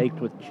thinly and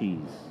baked with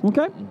cheese.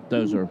 Okay.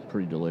 Those are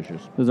pretty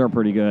delicious. Those are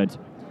pretty good.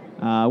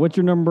 What's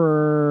your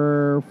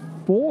number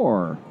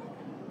four?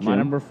 My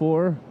number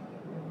 4,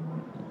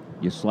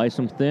 you slice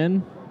them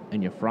thin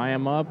and you fry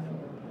them up.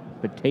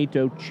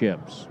 Potato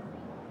chips.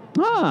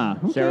 Ah,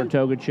 okay.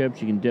 Saratoga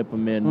chips. You can dip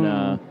them in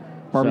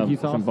Barbecue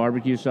sauce? Some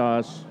barbecue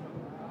sauce.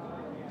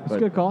 That's a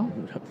good call.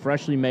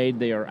 Freshly made,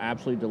 they are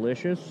absolutely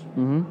delicious.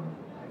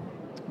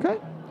 Okay.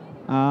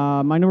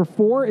 My number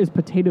 4 is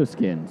potato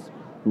skins.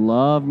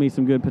 Love me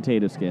some good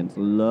potato skins.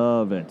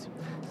 Love it.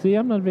 See,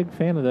 I'm not a big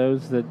fan of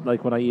those that,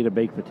 like, when I eat a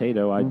baked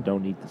potato, I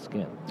don't eat the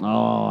skin.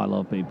 Oh, I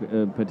love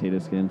potato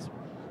skins.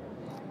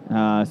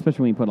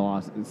 Especially when you put a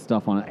lot of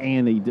stuff on it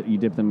and you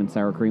dip them in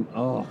sour cream.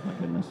 Oh, my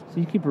goodness. So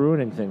you keep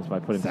ruining things by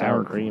putting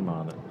sour cream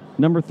on it.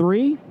 Number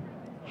 3,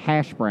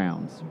 hash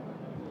browns.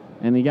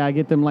 And you gotta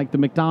get them like the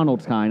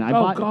McDonald's kind.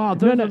 God,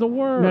 those are the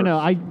worst. No,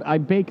 I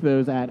bake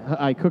those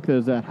I cook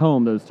those at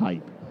home, those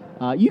type.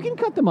 You can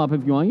cut them up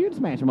if you want. You can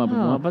smash them up if you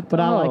want. But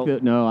I like those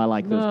kind.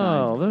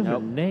 No, those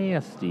are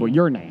nasty. Well,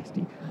 you're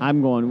nasty.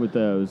 I'm going with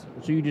those.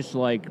 So you just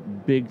like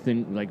big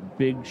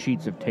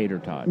sheets of tater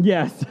tot.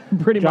 Yes,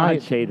 pretty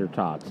Giant much. tater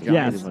tots.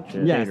 Yes, Pretty much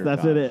it. yes, Tater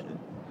that's tots. it.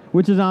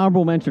 Which is an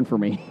honorable mention for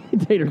me.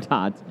 Tater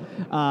tots.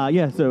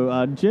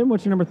 So Jim,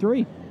 what's your number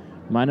 3?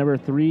 My number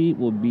 3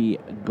 will be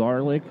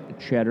garlic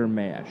cheddar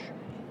mash.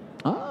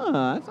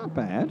 Ah, that's not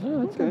bad.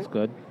 That sounds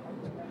good.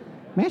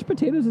 Mashed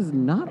potatoes is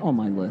not on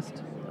my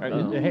list.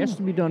 It has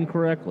to be done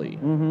correctly.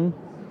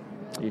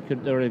 It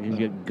can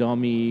get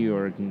gummy,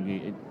 or it can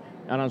get.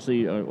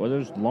 Honestly,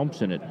 there's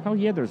lumps in it. Oh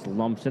yeah, there's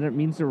lumps in it. It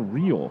means they're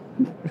real.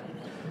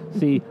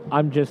 See,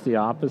 I'm just the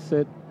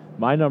opposite.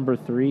 My number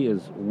 3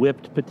 is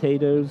whipped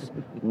potatoes.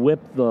 Whip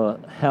the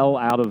hell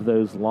out of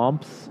those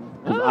lumps,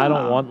 because I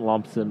don't want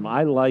lumps in them.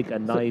 I like a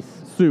nice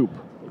Soup.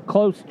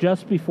 close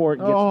just before it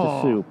gets to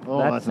soup. Oh,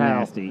 that's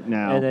nasty.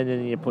 No. And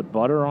then you put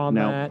butter on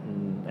No. that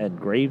and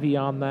gravy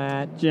on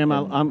that. Jim,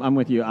 and I'm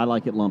with you. I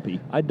like it lumpy.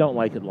 I don't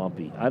like it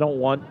lumpy. I don't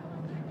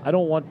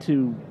want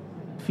to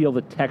feel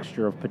the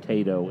texture of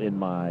potato in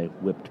my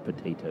whipped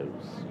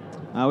potatoes.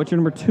 What's your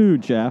number 2,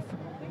 Jeff?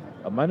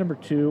 My number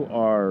 2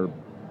 are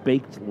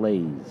baked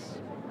Lays.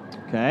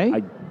 Okay. I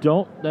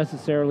don't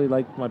necessarily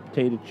like my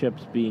potato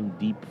chips being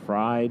deep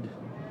fried.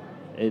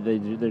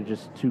 They're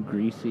just too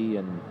greasy,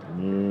 and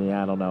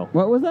I don't know.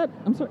 What was that?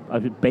 I'm sorry.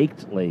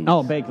 Baked Lays.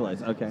 Oh, baked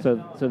Lays. Okay. So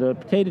the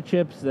potato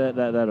chips that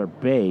are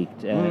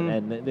baked,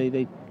 and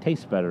they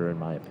taste better in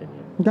my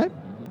opinion. Okay.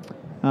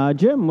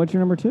 Jim, what's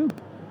your number 2?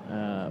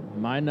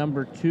 My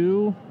number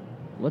 2,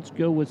 let's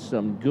go with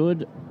some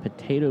good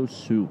potato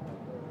soup.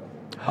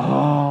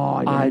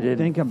 Oh, I didn't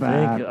think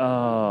about it.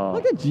 Oh.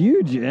 Look at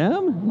you,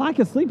 Jim. Like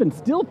asleep and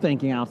still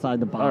thinking outside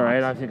the box. All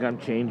right, I think I'm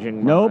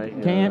changing. Nope,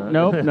 can't.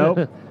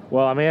 Nope.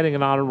 Well, I'm adding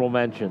an honorable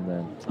mention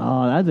then.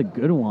 Oh, that's a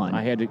good one.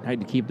 I had to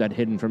keep that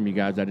hidden from you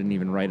guys. I didn't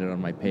even write it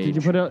on my page.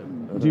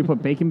 Did you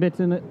put bacon bits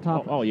in it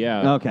top? Oh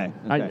yeah. Okay.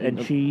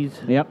 And cheese.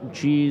 Yep.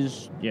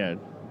 Cheese. Yeah.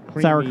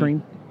 Sour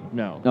cream?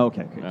 No.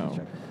 Okay. Good. No.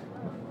 Sure.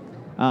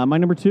 My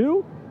number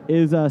 2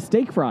 is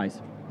steak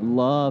fries.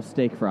 Love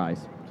steak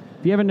fries.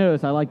 If you haven't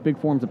noticed, I like big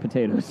forms of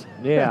potatoes.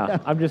 Yeah,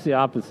 I'm just the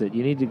opposite.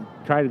 You need to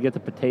try to get the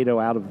potato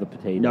out of the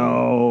potato.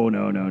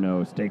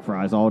 No. Steak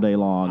fries all day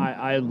long.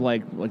 I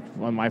like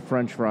on my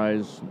French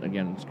fries.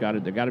 Again,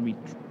 they got to be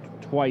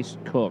twice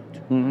cooked.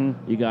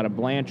 Mm-hmm. You got to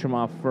blanch them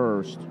off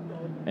first,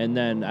 and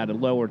then at a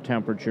lower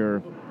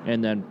temperature,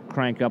 and then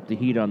crank up the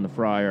heat on the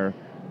fryer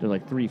to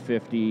like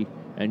 350,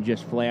 and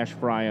just flash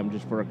fry them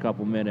just for a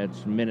couple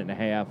minutes, minute and a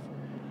half.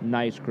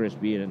 Nice,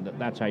 crispy, and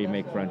that's how you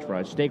make French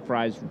fries. Steak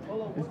fries,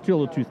 it's too a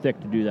little too thick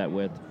to do that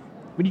with,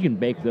 but you can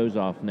bake those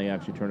off, and they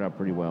actually turn out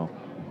pretty well.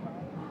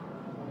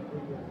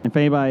 If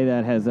anybody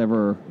that has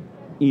ever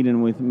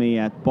eaten with me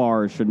at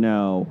bars should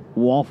know,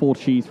 waffle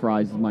cheese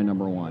fries is my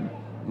number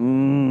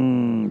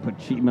 1.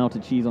 Put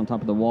melted cheese on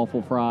top of the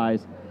waffle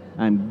fries.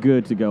 I'm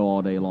good to go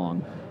all day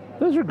long.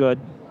 Those are good.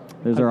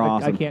 Those are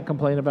awesome. I can't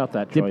complain about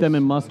that Dip choice. them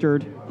in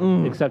mustard.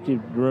 Except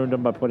you ruined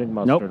them by putting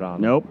mustard on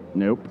them.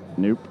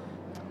 Nope.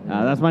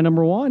 That's my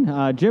number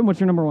 1. Jim, what's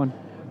your number 1?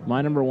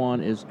 My number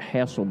 1 is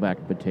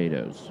Hasselback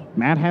potatoes.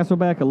 Matt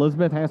Hasselbeck,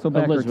 Elizabeth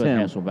Hasselbeck, Elizabeth or Tim?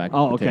 Hasselback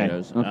Okay.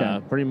 potatoes.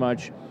 Pretty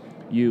much,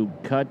 you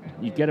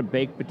get a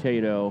baked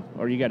potato,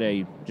 or you get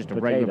just a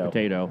regular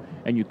potato,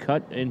 and you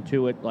cut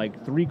into it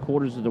like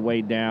 3/4 of the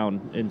way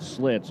down in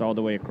slits all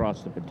the way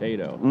across the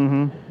potato.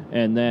 Mm-hmm.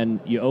 And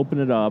then you open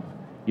it up,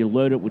 you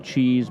load it with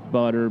cheese,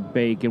 butter,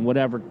 bacon,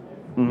 whatever.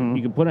 Mm-hmm.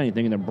 You can put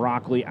anything in there,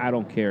 broccoli, I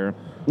don't care.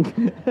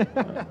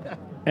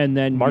 And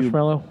then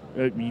Marshmallow?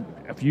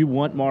 if you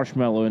want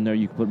marshmallow in there,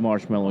 you can put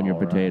marshmallow in your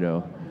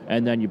potato.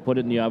 And then you put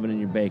it in the oven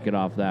and you bake it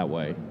off that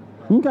way.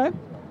 Okay.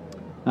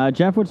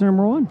 Jeff, what's your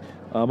number 1?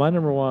 My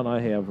number 1, I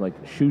have like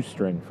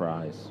shoestring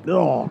fries.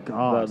 Oh,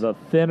 God. The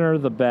thinner,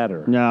 the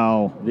better.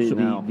 No.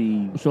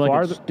 So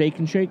like a steak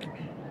and shake?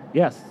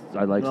 Yes,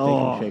 I like steak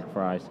and shake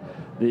fries.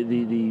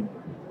 The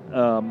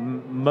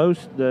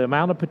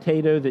amount of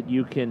potato that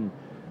you can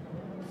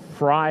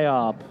fry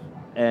up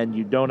and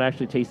you don't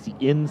actually taste the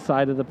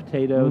inside of the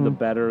potato, the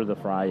better the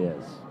fry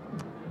is.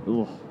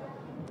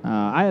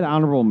 I had an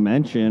honorable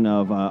mention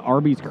of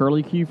Arby's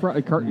curly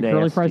fries,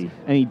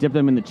 and he dipped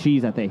them in the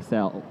cheese that they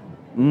sell.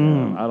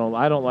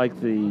 I don't like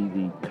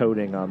the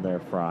coating on their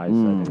fries. I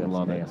think that's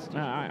love it. nasty.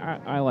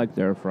 I like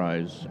their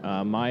fries.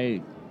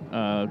 My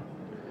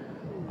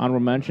honorable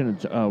mention,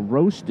 it's oven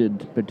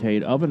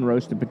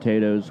roasted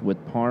potatoes with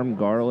parm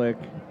garlic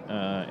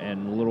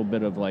and a little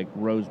bit of like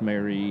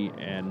rosemary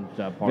and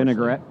parsley.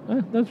 Vinaigrette.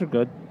 Those are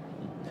good.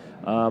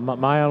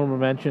 My honorable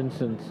mention,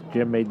 since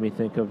Jim made me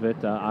think of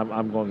it,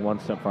 I'm going one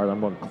step farther.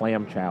 I'm going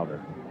clam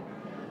chowder.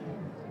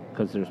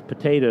 Because there's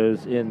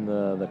potatoes in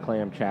the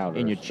clam chowder.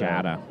 In your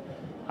chowder.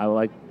 I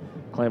like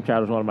clam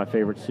chowder is one of my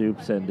favorite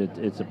soups, and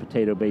it's a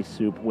potato-based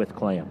soup with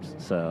clams.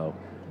 So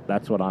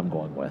that's what I'm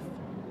going with.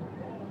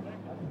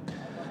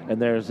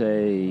 And there's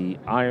a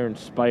iron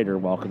spider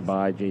walking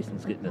by.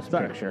 Jason's getting this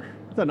picture.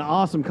 It's an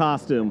awesome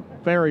costume.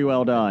 Very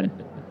well done.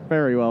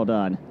 Very well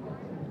done.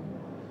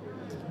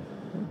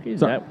 Okay,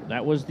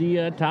 that was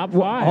the top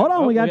five. Hold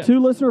on, we got two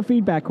listener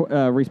feedback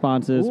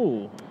responses.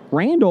 Ooh.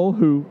 Randall,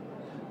 who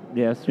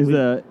Yes, is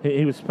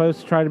he was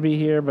supposed to try to be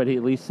here, but he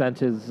at least sent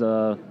his...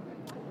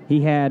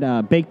 he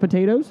had baked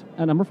potatoes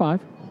at number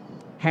 5,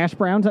 hash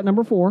browns at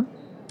number 4,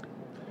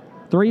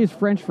 3 is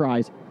French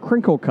fries,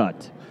 crinkle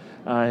cut.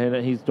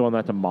 and he's doing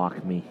that to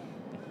mock me.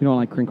 You don't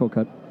like crinkle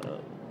cut?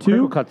 2,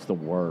 Crinkle cut's the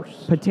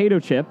worst. potato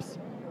chips.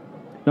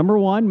 Number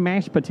 1,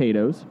 mashed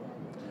potatoes.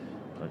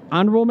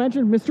 Honorable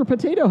mention, Mr.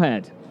 Potato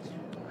Head.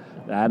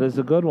 That is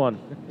a good one.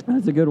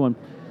 That's a good one.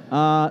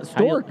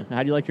 Stork.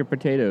 How do you like your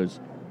potatoes?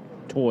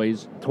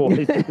 Toys.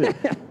 Toys.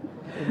 The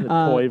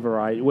toy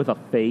variety with a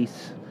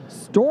face.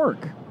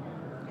 Stork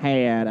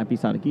had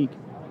Episodic Geek.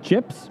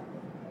 Chips.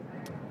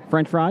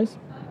 French fries.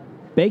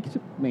 Baked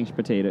mashed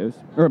potatoes.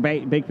 Or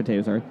baked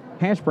potatoes, sorry.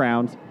 Hash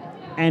browns.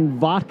 And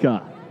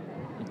vodka.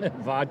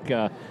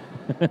 Vodka.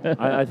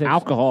 I think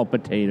Alcohol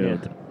potatoes.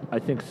 Yeah, I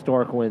think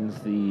Stork wins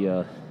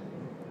the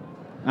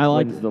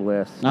wins the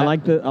list. I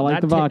like the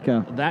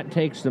vodka. That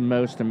takes the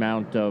most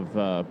amount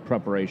of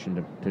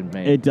preparation to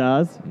make. It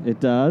does. It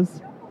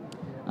does.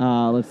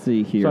 Let's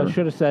see here. So I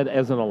should have said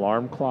as an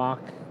alarm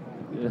clock.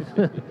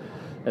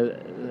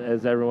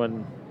 As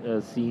everyone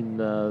has seen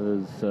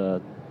those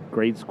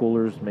grade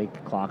schoolers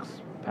make clocks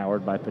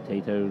powered by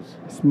potatoes.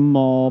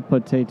 Small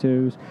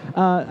potatoes.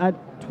 At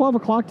 12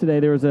 o'clock today,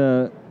 there was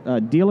a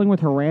dealing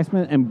with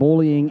harassment and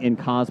bullying in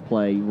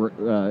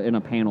cosplay in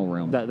a panel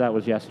room. That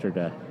was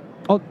yesterday.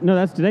 Oh, no,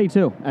 that's today,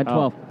 too, at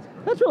 12.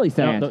 That's really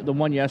sad. No, the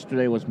one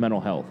yesterday was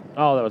mental health.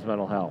 Oh, that was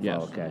mental health. Yes.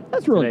 Oh, okay.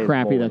 That's really Today's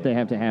crappy bullying. that they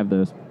have to have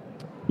those.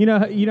 You know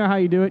how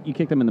you do it? You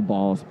kick them in the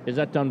balls. Is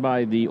that done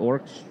by the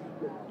orcs?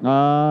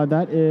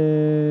 That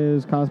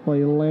is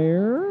Cosplay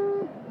Lair.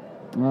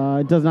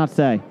 It does not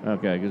say.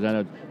 Okay, because I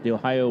know the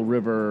Ohio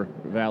River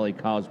Valley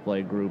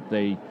Cosplay Group,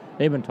 they've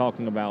been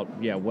talking about,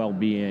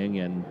 well-being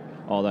and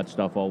all that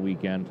stuff all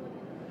weekend.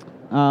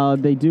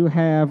 They do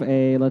have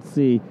a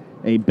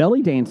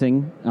belly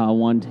dancing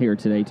one here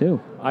today,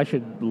 too. I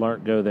should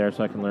go there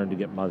so I can learn to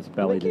get my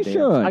belly to you dance.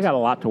 should. I got a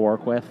lot to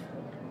work with.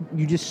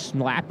 You just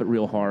slap it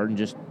real hard and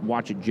just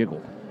watch it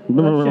jiggle.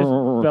 That's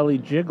just belly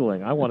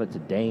jiggling. I want it to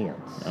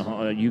dance.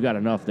 You got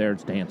enough there,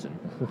 it's dancing.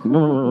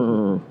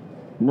 So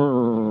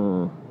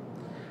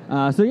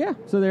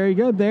there you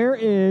go. There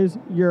is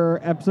your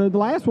episode, the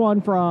last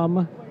one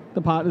from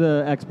the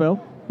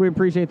expo. We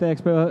appreciate the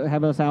expo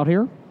having us out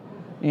here,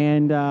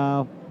 and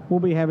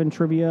we'll be having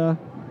trivia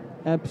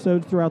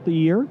episodes throughout the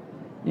year.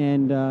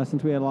 And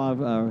since we had a lot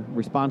of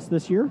response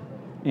this year,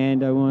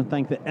 and we want to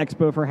thank the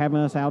expo for having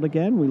us out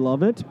again. We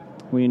love it.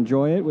 We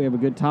enjoy it. We have a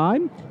good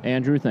time.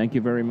 Andrew, thank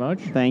you very much.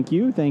 Thank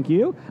you. Thank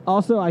you.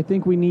 Also, I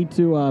think we need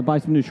to buy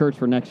some new shirts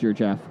for next year,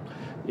 Jeff.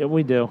 Yeah,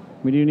 we do.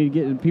 We do need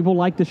to get... People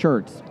like the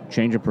shirts.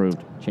 Change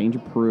approved. Change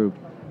approved.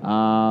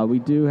 We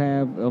do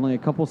have only a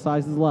couple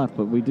sizes left,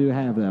 but we do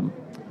have them.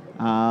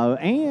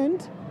 And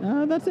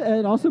that's it.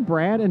 And also,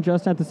 Brad and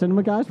Just at the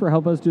Cinema Guys for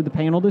helping us do the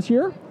panel this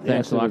year. Thanks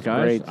Yes, a it lot, was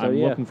guys. great. So, I'm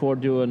yeah. looking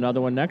forward to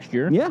another one next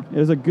year. Yeah, it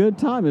was a good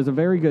time. It was a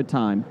very good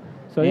time.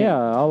 So,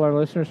 all our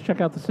listeners,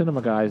 check out the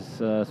Cinema Guys,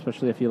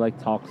 especially if you like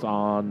talks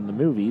on the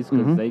movies,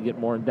 because they get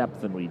more in-depth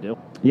than we do.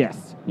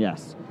 Yes.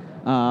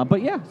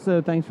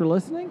 So thanks for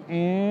listening,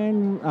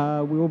 and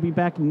we will be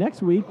back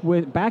next week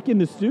back in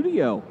the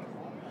studio.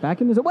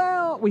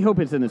 Well, we hope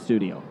it's in the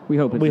studio. We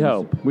hope.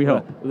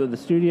 The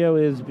studio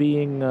is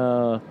being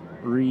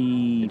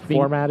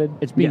reformatted.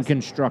 It's being Yes.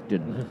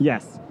 constructed.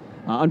 Yes.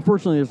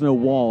 Unfortunately, there's no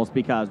walls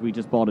because we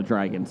just bought a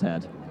dragon's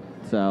head.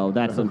 So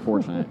that's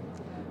unfortunate.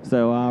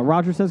 So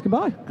Roger says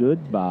goodbye.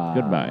 Goodbye.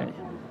 Goodbye.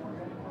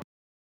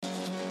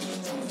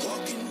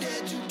 Walking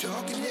Dead to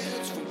Talking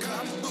Heads, from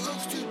comic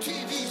books to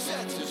TV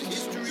sets, there's a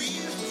history.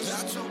 It's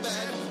not so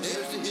bad.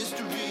 There's the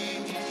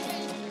history.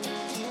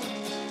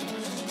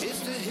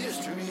 It's the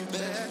history of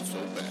bad, so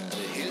bad.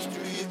 The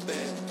history of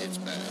bad, it's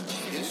bad. The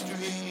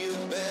history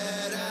of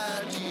bad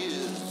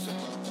ideas.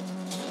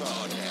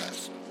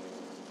 Podcast.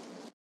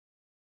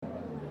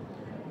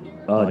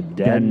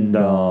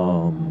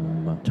 Addendum.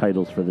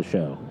 Titles for the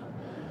show.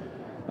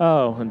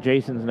 Oh, and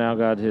Jason's now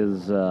got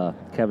his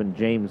Kevin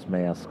James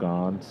mask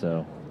on,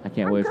 so... I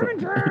can't wait for...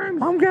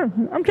 James.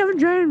 I'm Kevin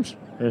James.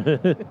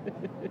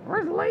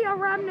 Where's Leah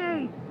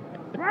Remney?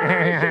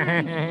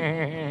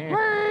 Where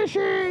is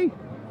she?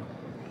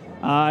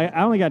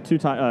 I only got two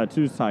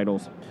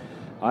titles.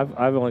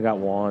 I've only got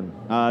one.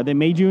 They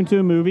made you into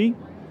a movie,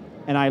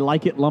 and I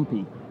Like It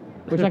Lumpy,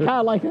 which I kind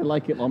of like. I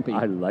Like It Lumpy.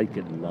 I like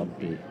it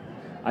lumpy.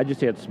 I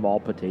just had small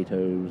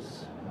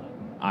potatoes.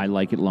 I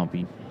Like It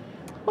Lumpy.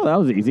 Well, that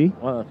was easy.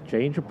 Well,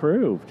 change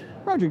approved.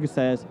 Rodriguez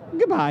says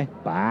goodbye.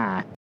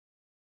 Bye.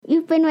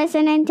 You've been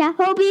listening to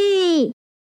Hobie.